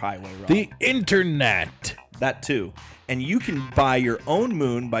superhighway, Rob. The internet. That too. And you can buy your own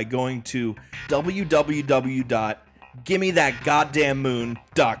moon by going to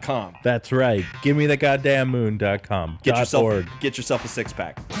www.gimmethatgoddamnmoon.com. That's right. GimmeTheGoddamnMoon.com. Get yourself a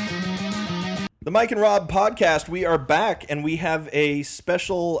six-pack. The Mike and Rob podcast, we are back, and we have a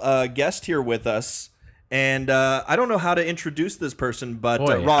special guest here with us. And I don't know how to introduce this person, but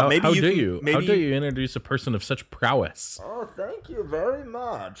Boy, Rob, how dare you introduce a person of such prowess? Oh, thank you very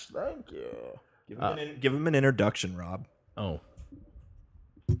much. Thank you. Give him an introduction, Rob. Oh.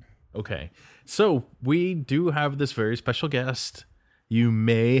 Okay. So we do have this very special guest. You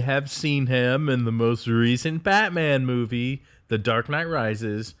may have seen him in the most recent Batman movie, The Dark Knight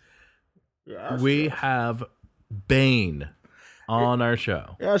Rises. Yes, we have Bane on our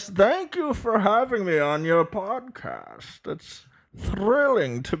show. Yes, thank you for having me on your podcast. It's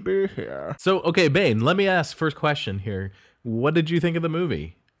thrilling to be here. So, okay, Bane, let me ask first question here. What did you think of the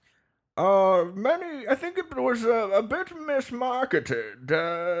movie? I think it was a bit mismarketed.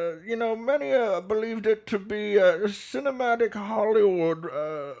 Many believed it to be a cinematic Hollywood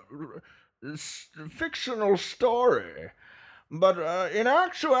fictional story. But in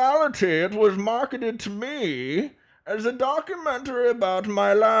actuality, it was marketed to me as a documentary about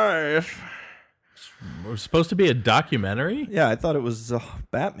my life. We're supposed to be a documentary? Yeah, I thought it was a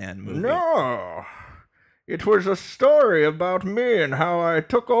Batman movie. No. It was a story about me and how I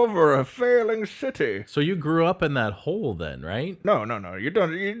took over a failing city. So you grew up in that hole then, right? No. You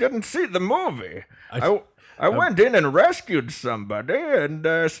didn't see the movie. I went in and rescued somebody and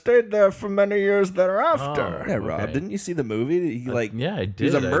stayed there for many years thereafter. Yeah, Rob, Okay. didn't you see the movie? He Yeah, I did. He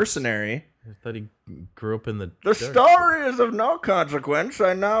was a mercenary. I thought he grew up in the The dirt. story is of no consequence.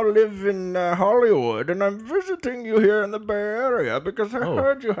 I now live in Hollywood, and I'm visiting you here in the Bay Area because I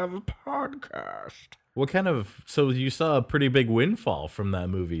heard you have a podcast. What kind of... So you saw a pretty big windfall from that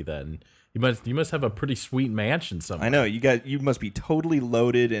movie then. You must have a pretty sweet mansion somewhere. I know, you must be totally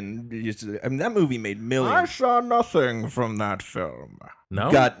loaded, and that movie made millions. I saw nothing from that film. No?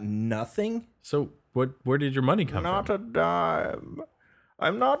 Got nothing? So where did your money come Not from? a dime.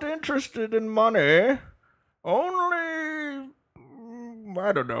 I'm not interested in money. Only,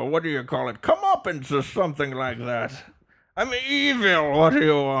 I don't know, what do you call it? Come up into something like that. I'm evil. What do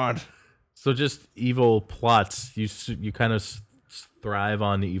you want? So just evil plots. You kind of thrive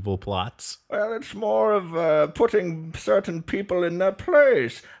on evil plots. Well, it's more of putting certain people in their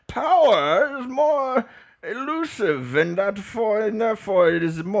place. Power is more elusive, and therefore it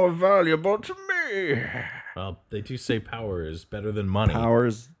is more valuable to me. Well, they do say power is better than money.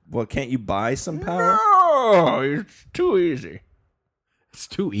 Powers? Well, can't you buy some power? No, it's too easy. It's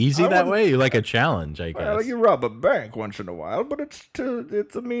too easy that way. You like a challenge, I guess. Well, you rob a bank once in a while, but it's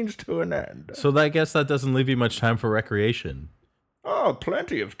a means to an end. So I guess that doesn't leave you much time for recreation. Oh,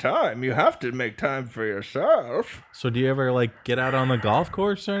 plenty of time. You have to make time for yourself. So do you ever get out on the golf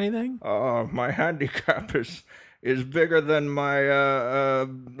course or anything? Oh, my handicap is bigger than my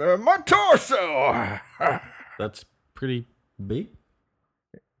my torso. That's pretty big.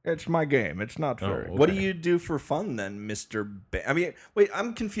 It's my game. It's not very. okay. What do you do for fun then, Mr. I mean, wait,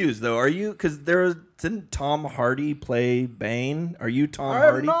 I'm confused though. Are you, because didn't Tom Hardy play Bane? Are you Tom I'm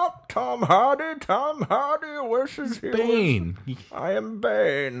Hardy? not Tom Hardy. Tom Hardy wishes he was. Bane. I am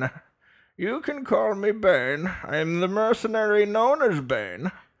Bane. You can call me Bane. I am the mercenary known as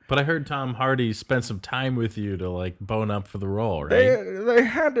Bane. But I heard Tom Hardy spent some time with you to bone up for the role, right? They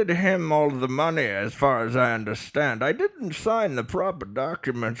handed him all the money, as far as I understand. I didn't sign the proper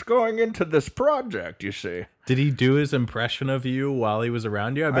documents going into this project, you see. Did he do his impression of you while he was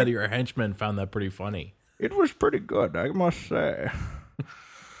around you? I bet your henchmen found that pretty funny. It was pretty good, I must say.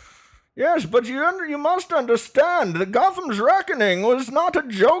 Yes, but you must understand, the Gotham's Reckoning was not a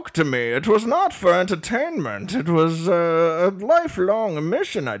joke to me. It was not for entertainment. It was a lifelong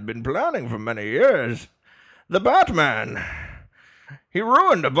mission I'd been planning for many years. The Batman, he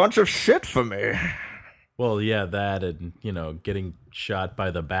ruined a bunch of shit for me. Well, yeah, that and, getting shot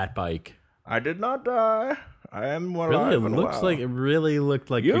by the bat bike. I did not die. I am alive Really, and well. it really looked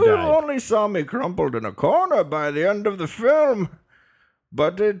like you You died. only saw me crumpled in a corner by the end of the film.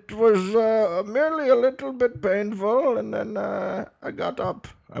 But it was merely a little bit painful, and then I got up.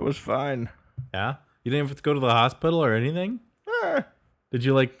 I was fine. Yeah? You didn't have to go to the hospital or anything? Eh, Did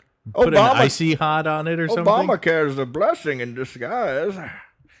you, put an icy hot on it or something? Obamacare is a blessing in disguise.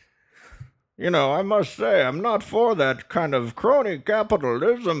 I must say, I'm not for that kind of crony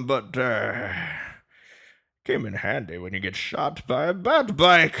capitalism, but came in handy when you get shot by a bat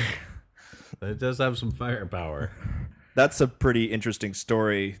bike. It does have some firepower. That's a pretty interesting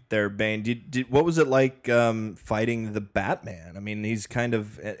story there, Bane. What was it like fighting the Batman? I mean, he's kind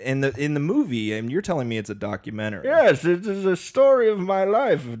of in the movie, and you're telling me it's a documentary. Yes, it is a story of my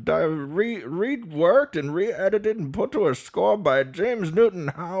life. Reworked and re-edited and put to a score by James Newton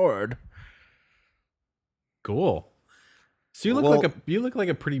Howard. Cool. So you look like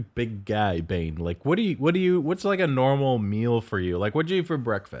a pretty big guy, Bane. What's a normal meal for you? What'd you eat for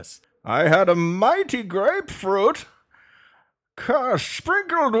breakfast? I had a mighty grapefruit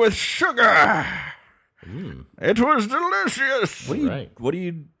sprinkled with sugar. It was delicious. What do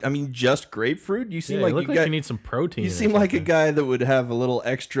you? I mean, just grapefruit? You seem Yeah, like you look like you need some protein. You or seem like a something. guy that would have a little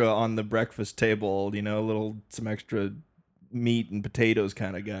extra on the breakfast table. Some extra meat and potatoes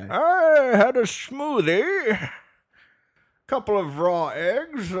kind of guy. I had a smoothie, couple of raw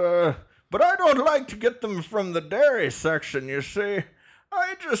eggs, but I don't like to get them from the dairy section, you see.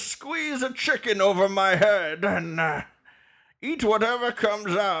 I just squeeze a chicken over my head and eat whatever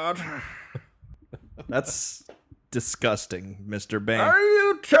comes out. That's disgusting, Mr. Bane. Are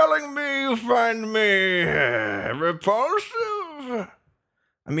you telling me you find me repulsive?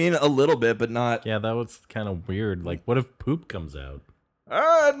 I mean, a little bit, but not. Yeah, that was kind of weird. What if poop comes out?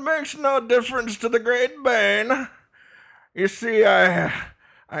 It makes no difference to the great Bane. You see, I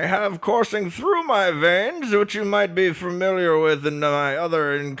I have coursing through my veins, which you might be familiar with in my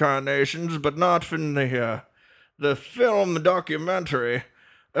other incarnations, but not in the film documentary,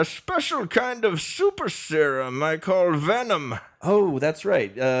 a special kind of super serum I call venom. Oh, that's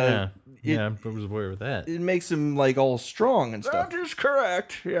right. I was aware of that. It makes him like all strong and stuff. That is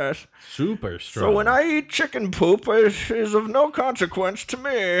correct, yes. Super strong. So when I eat chicken poop, it is of no consequence to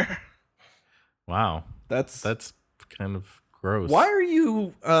me. Wow. That's kind of gross. Why are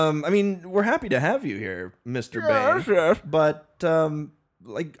you? I mean, we're happy to have you here, Mr. Yes, Bane. yes. But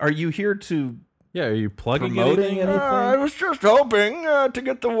like, are you here to? Yeah, are you plugging Promoting anything? I was just hoping to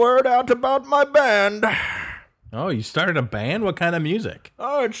get the word out about my band. Oh, you started a band? What kind of music?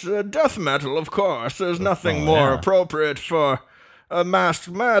 Oh, it's death metal, of course. There's nothing Oh, more yeah. appropriate for a masked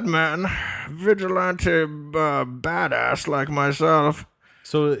madman, vigilante badass like myself.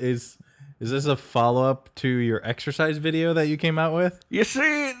 So is this a follow-up to your exercise video that you came out with? You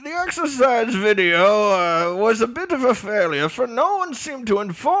see, the exercise video was a bit of a failure, for no one seemed to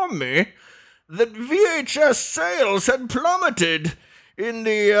inform me that VHS sales had plummeted in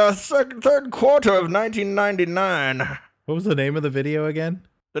the third quarter of 1999. What was the name of the video again?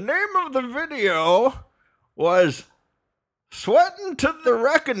 The name of the video was Sweatin' to the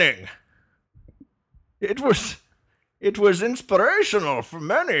Reckoning. It was inspirational for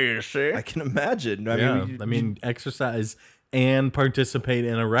many, you see. I can imagine. I mean, exercise and participate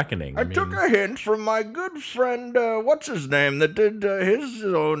in a reckoning. I took a hint from my good friend, what's his name, that did his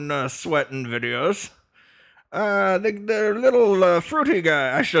own sweating videos. The little fruity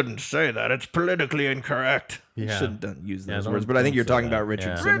guy. I shouldn't say that. It's politically incorrect. You shouldn't use those don't- words, but I think don't you're say talking that. about Richard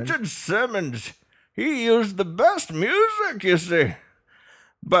Yeah. Simmons. Richard Simmons. He used the best music, you see.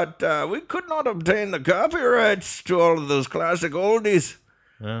 But we could not obtain the copyrights to all of those classic oldies.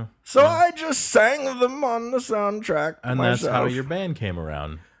 Yeah. So I just sang them on the soundtrack And myself. that's how your band came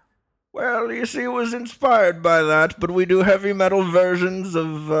around. Well, you see, it was inspired by that, but we do heavy metal versions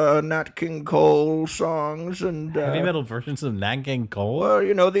of Nat King Cole songs and... Heavy metal versions of Nat King Cole? Well,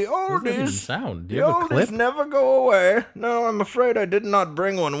 you know, the What does that even oldies... sound? Do The you have a oldies clip? never go away. No, I'm afraid I did not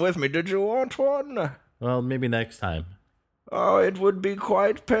bring one with me. Did you want one? Well, maybe next time. Oh, it would be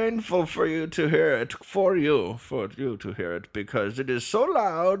quite painful for you to hear it. For you to hear it, because it is so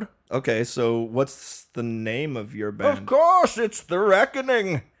loud. Okay, so what's the name of your band? Of course, it's The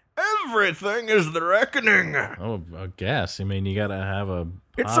Reckoning. Everything is The Reckoning. Oh, I guess. I mean, you gotta have a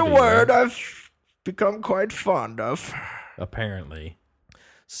It's a hobby, word right? I've become quite fond of. Apparently.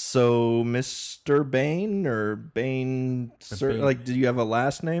 So, Mr. Bane or Bane? Bane. Like, do you have a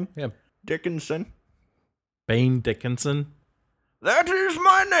last name? Yeah. Dickinson. Bane Dickinson? That is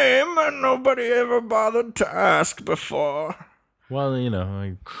my name, and nobody ever bothered to ask before. Well, you know,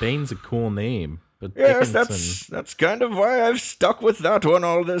 like, Bane's a cool name. But Yes, Dickinson... that's kind of why I've stuck with that one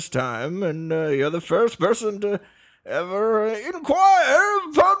all this time, and you're the first person to ever inquire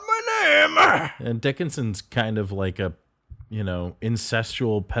about my name. And Dickinson's kind of like a, you know,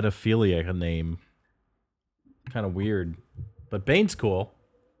 incestual pedophilia name. Kind of weird. But Bane's cool.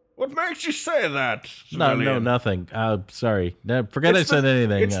 What makes you say that? No, civilian? nothing. Sorry. Forget I said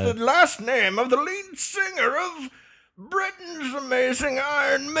anything. It's the last name of the lead singer of Britain's amazing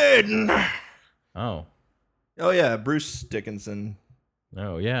Iron Maiden. Oh. Oh yeah, Bruce Dickinson.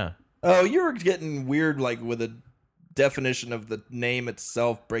 Oh, yeah. Oh, you're getting weird, like with a definition of the name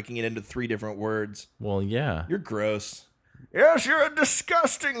itself, breaking it into 3 different words. Well, yeah. You're gross. Yes, you're a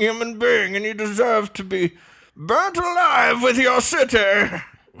disgusting human being, and you deserve to be burnt alive with your city.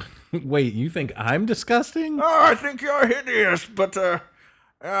 Wait, you think I'm disgusting? Oh, I think you're hideous, but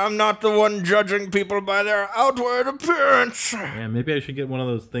I'm not the one judging people by their outward appearance. Yeah, maybe I should get one of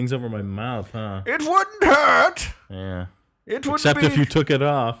those things over my mouth, huh? It wouldn't hurt. Yeah. It would Except be if you took it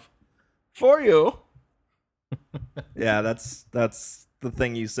off. for you. Yeah, that's the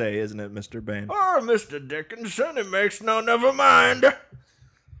thing you say, isn't it, Mr. Bane? Or Mr. Dickinson, it makes no never mind.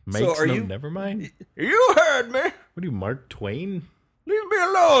 Makes are no you- never mind. You heard me. What are you, Mark Twain? Leave me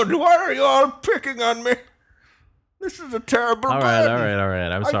alone. Why are you all picking on me? This is a terrible All right.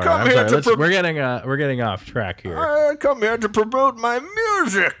 burden. I'm I sorry. come I'm here sorry. to We're getting off track here. I come here to promote my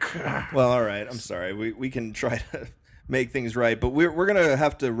music. Well, all right. I'm sorry. We can try to make things right, but we're gonna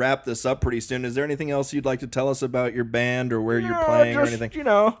have to wrap this up pretty soon. Is there anything else you'd like to tell us about your band or where you're playing or just, anything? you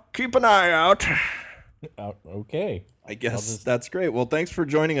know, keep an eye out. Okay. I guess that's great. Well, thanks for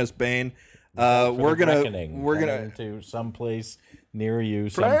joining us, Bane. We're gonna Coming to someplace near you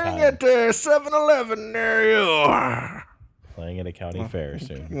Playing sometime. at 7-Eleven near you. Playing at a county fair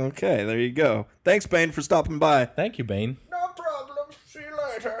soon. Okay, there you go. Thanks, Bane, for stopping by. Thank you, Bane. No problem. See you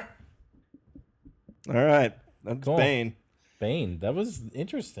later. All right, that's Cool. Bane. Bane. That was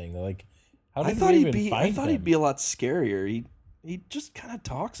interesting. Like, how did I thought we he'd even be. find I thought him? he'd be a lot scarier. He just kind of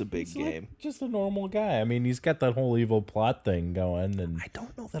talks a big He's game. like just a normal guy. I mean, he's got that whole evil plot thing going, and I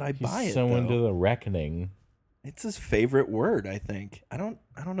don't know that I he's buy it. so though. into the reckoning. It's his favorite word, I think. I don't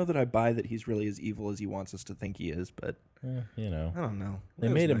know that I buy that he's really as evil as he wants us to think he is, but You know, I don't know. they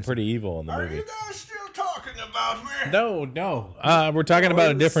made him pretty evil in the Are movie. you guys still talking about me? No. We're talking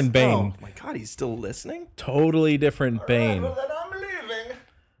about a different Bane. Oh my god, he's still listening? Totally different Bane. Well, then I'm leaving.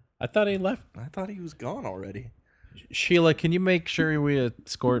 I thought he left. I thought he was gone already. Sheila, can you make sure we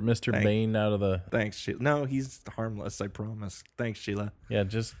escort Mr. Thank- Bane out of the... Thanks, Sheila. No, he's harmless, I promise. Thanks, Sheila. Yeah,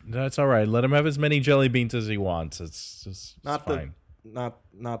 that's all right. Let him have as many jelly beans as he wants. It's Not fine.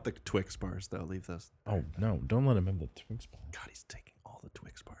 not the Twix bars though. Leave those. Oh, no, don't let him have the Twix bar. God, he's taking all the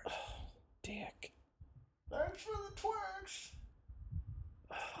Twix bars. Dick. Thanks for the Twix.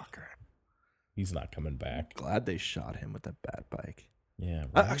 Fucker. He's not coming back. Glad they shot him with that bat bike. Yeah.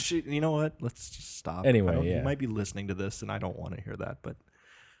 Right? Actually, you know what? Let's just stop. Anyway, You might be listening to this, and I don't want to hear that. But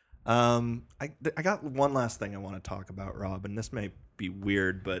I got one last thing I want to talk about, Rob, and this may be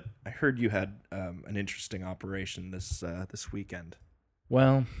weird, but I heard you had an interesting operation this weekend.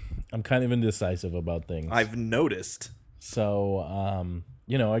 Well, I'm kind of indecisive about things. I've noticed. So,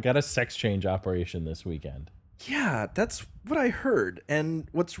 I got a sex change operation this weekend. Yeah, that's what I heard. And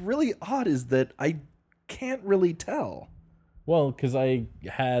what's really odd is that I can't really tell. Well, because I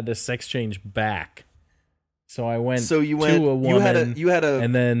had a sex change back. So I went So you to went. a woman. You had a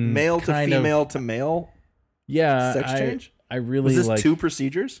and then male to kind of- female to male Yeah. sex change. I really Was this two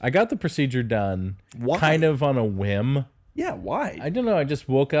procedures? I got the procedure done Why? kind of on a whim. Yeah. Why? I don't know. I just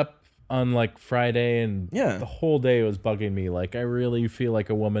woke up on like Friday and Yeah. the whole day was bugging me. Like, I really feel like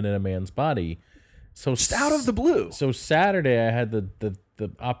a woman in a man's body. So Just out of the blue. So Saturday I had the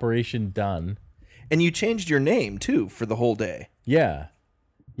operation done. And you changed your name too for the whole day. Yeah.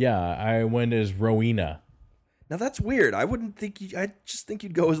 I went as Rowena. Now that's weird. I wouldn't think you. I just think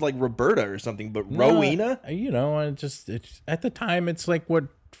you'd go as like Roberta or something. But No, Rowena, at the time it's like what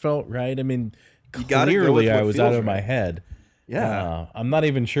felt right. I mean, You gotta go with clearly what I was out feels of my right. head. Yeah. I'm not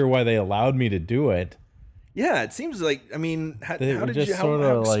even sure why they allowed me to do it. yeah. It seems like. I mean, how They were did just you? How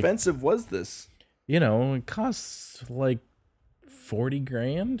sorta like- expensive was this? It costs like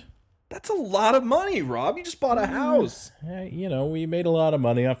 $40,000. That's a lot of money, Rob. You just bought a house. We made a lot of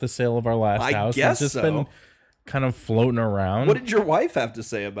money off the sale of our last I house. guess I've just so. been kind of floating around. What did your wife have to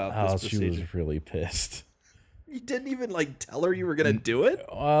say about Oh, this she procedure? was really pissed. You didn't even like tell her you were gonna do it.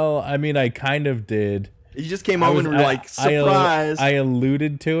 Well, I mean, I kind of did. You just came home and were like, surprise. I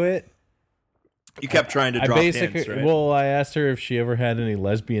alluded to it. You kept trying to I drop basically, hints, right? well, I asked her if she ever had any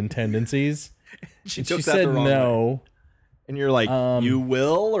lesbian tendencies. she And took she that said the wrong way. no. And you're like, you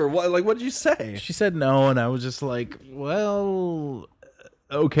will? Or what? Like, what did you say? She said no, and I was just like, well,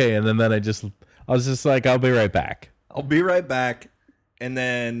 okay. And then I was just like, I'll be right back. I'll be right back. And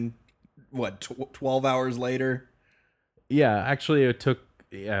then, what, 12 hours later? Yeah, actually,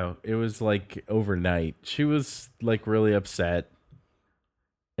 it was like overnight. She was like really upset.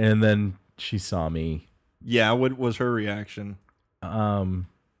 And then she saw me. Yeah, what was her reaction?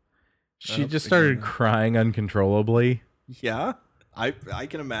 She just started crying uncontrollably. Yeah, I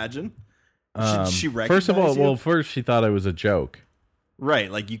can imagine. She recognize First of all, you? first she thought it was a joke.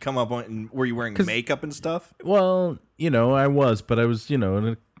 Right, like you come up on, and were you wearing makeup and stuff? Well, I was, but I was,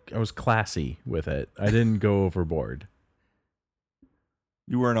 I was classy with it. I didn't go overboard.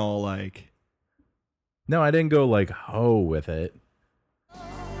 You weren't all like, No, I didn't go like ho with it.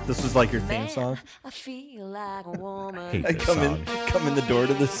 this was like your theme song? I feel like a woman. Hate I this come song. in the door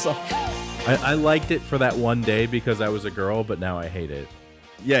to this song. I liked it for that one day because I was a girl, but now I hate it.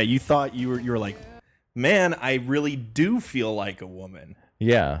 Yeah, you thought you were like, man, I really do feel like a woman.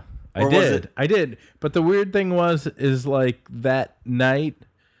 Yeah, Or was it- I did. But the weird thing is like that night,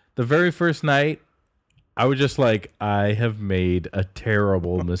 the very first night, I was just like, I have made a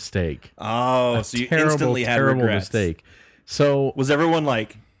terrible mistake. Oh, so you instantly had terrible regrets. mistake. So Was everyone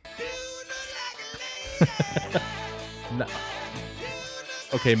like, no.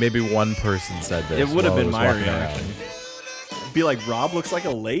 Okay, maybe one person said this. it would have while I been was my walking reaction. around. Be like, Rob looks like a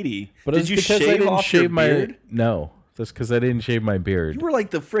lady. But Did it's you because I shave didn't off shave your my beard? No, that's because I didn't shave my beard. You were like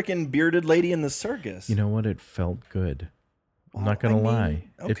the freaking bearded lady in the circus. You know what? It felt good. I'm not I gonna mean, lie.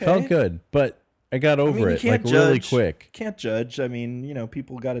 It okay. felt good, but I got I over mean, you it can't like really judge. quick. Can't judge. I mean,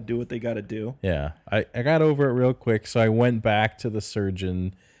 people got to do what they got to do. Yeah, I got over it real quick. So I went back to the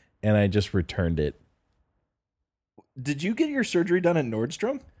surgeon, and I just returned it. Did you get your surgery done at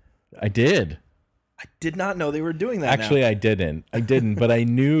Nordstrom? I did. I did not know they were doing that. Actually, now. I didn't, but I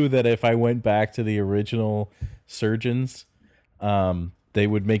knew that if I went back to the original surgeons, they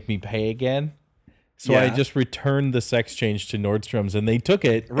would make me pay again. So I just returned the sex change to Nordstrom's, and they took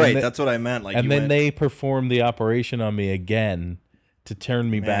it. Right, that's what I meant. Like, and then they performed the operation on me again to turn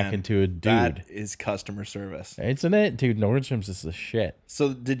me back into a dude. That is customer service. Isn't it? Dude, Nordstrom's is the shit.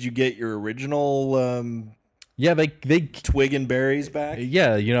 So did you get your original yeah, they twig and berries back?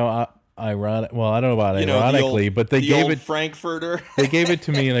 Yeah, ironic. Well, I don't know about ironically, but they gave it Frankfurter. They gave it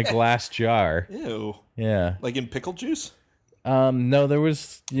to me in a glass jar. Ew. Yeah. Like in pickle juice? No, there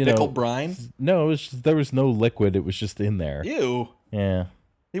was pickle brine. No, there was no liquid. It was just in there. Ew. Yeah.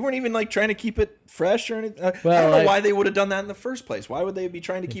 They weren't even like trying to keep it fresh or anything. I don't know why they would have done that in the first place. Why would they be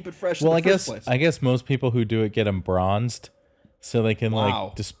trying to keep it fresh? Well, first place? I guess most people who do it get them bronzed, so they can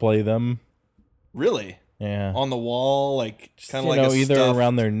like display them. Really? Yeah. On the wall, like kind of like either stuffed...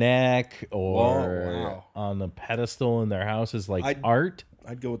 around their neck or on the pedestal in their house is like art.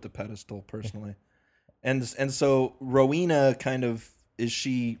 I'd go with the pedestal personally. And so Rowena is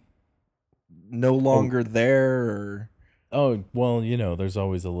she no longer there? Or? Oh, well, there's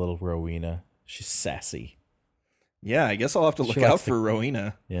always a little Rowena. She's sassy. Yeah, I guess I'll have to look out for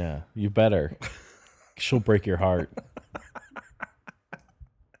Rowena. Yeah, you better. She'll break your heart.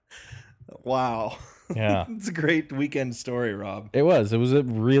 Wow. Yeah. It's a great weekend story, Rob. It was. It was a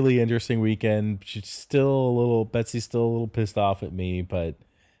really interesting weekend. Betsy's still a little pissed off at me, but...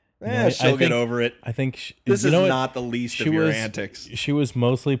 she'll get over it. I think this is not the least of your antics. She was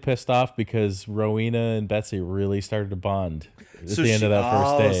mostly pissed off because Rowena and Betsy really started to bond at the end of that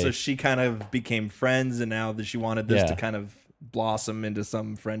first day. So she kind of became friends, and now that she wanted this to kind of blossom into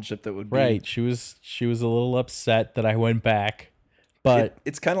some friendship that would be right. She was a little upset that I went back, but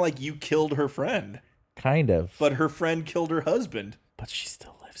it's kind of like you killed her friend. Kind of. But her friend killed her husband. But she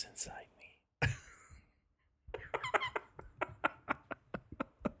still lives inside me.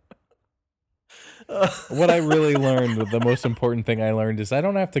 What I really learned, the most important thing I learned is I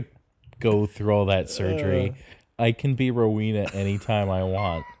don't have to go through all that surgery. I can be Rowena anytime I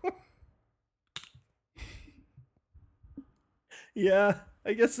want. Yeah,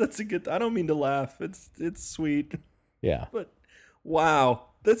 I guess that's a good... I don't mean to laugh. It's sweet. Yeah. But, wow,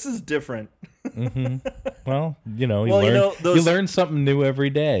 this is different. Mm-hmm. Well, you learn something new every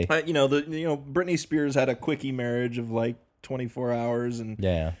day. Britney Spears had a quickie marriage of like 24 hours, and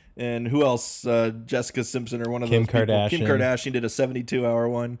and who else? Jessica Simpson or one of Kim those people. Kardashian. Kim Kardashian did a 72-hour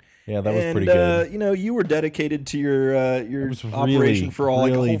one. Yeah, that was pretty good. You were dedicated to your operation for all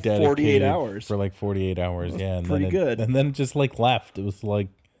really like a whole 48 hours. For like 48 hours, yeah, and pretty good. And then it just like left. It was like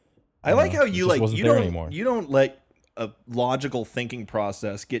I like how you anymore. You don't let a logical thinking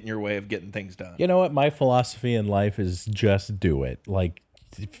process get in your way of getting things done. You know what? My philosophy in life is just do it. Like,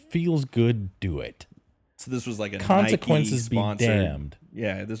 it feels good, do it. So this was like a consequences Nike be damned.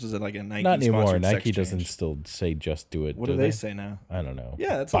 Yeah, this was like a Nike. Not anymore. Nike Nike doesn't still say just do it. What do they say now? I don't know.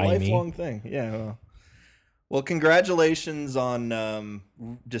 Yeah, it's a lifelong thing. Yeah. Well, congratulations on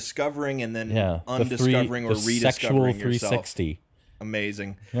discovering and then undiscovering or rediscovering sexual yourself. 360.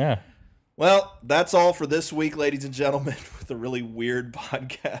 Amazing. Yeah. Well, that's all for this week, ladies and gentlemen, with a really weird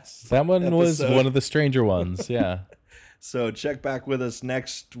podcast. That one was one of the stranger ones, yeah. So check back with us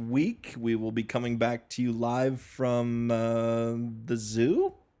next week. We will be coming back to you live from the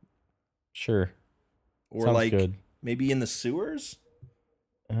zoo. Sure. Or sounds like good. Maybe in the sewers.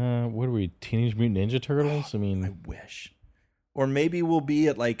 What are we, Teenage Mutant Ninja Turtles? I wish. Or maybe we'll be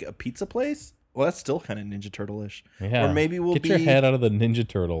at like a pizza place. Well, that's still kind of Ninja Turtle-ish. Yeah. Or maybe we'll Get your head out of the Ninja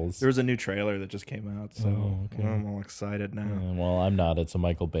Turtles. There was a new trailer that just came out, so okay. I'm all excited now. Well, I'm not. It's a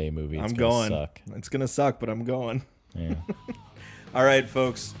Michael Bay movie. I'm going. Suck. It's going to suck, but I'm going. Yeah. All right,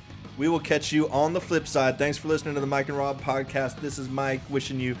 folks. We will catch you on the flip side. Thanks for listening to the Mike and Rob podcast. This is Mike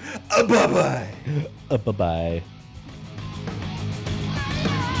wishing you a bye-bye. A bye-bye.